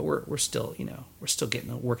closeout, but we're still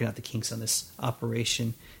working out the kinks on this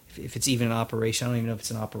operation. If it's even an operation, I don't even know if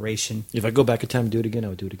it's an operation. If I go back in time and do it again, I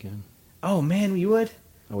would do it again. Oh man, you would?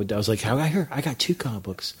 I was like, how I got 2 comic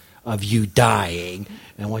books of you dying,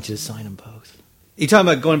 and I want you to sign them both. You talking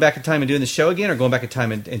about going back in time and doing the show again, or going back in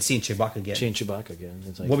time and seeing Chewbacca again? Seeing Chewbacca again.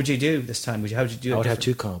 It's like, what would you do this time? How would you do it? I would have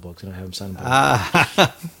 2 comic books, and I'd have them sign them both.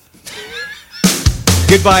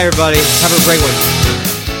 Goodbye, everybody. Have a great one.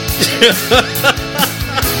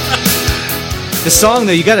 The song,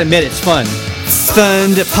 though, you got to admit, it's fun.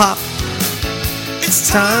 Thunderpop. It's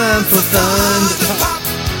time for Thunderpop.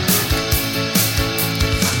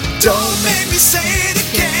 Don't make me say it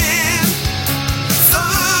again.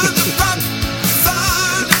 Thunder pop,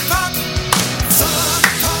 thunder pop,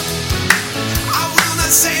 thunder pop. I will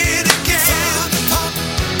not say it again. Thunder pop.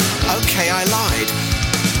 Okay, I lied.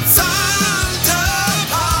 Thunder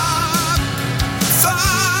pop,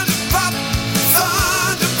 thunder pop,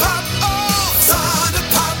 thunder pop, oh, thunder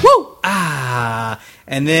pop. Woo! Ah,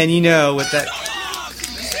 and then you know with that.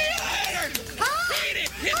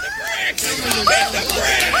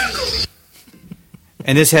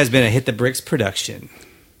 And this has been a Hit the Bricks production.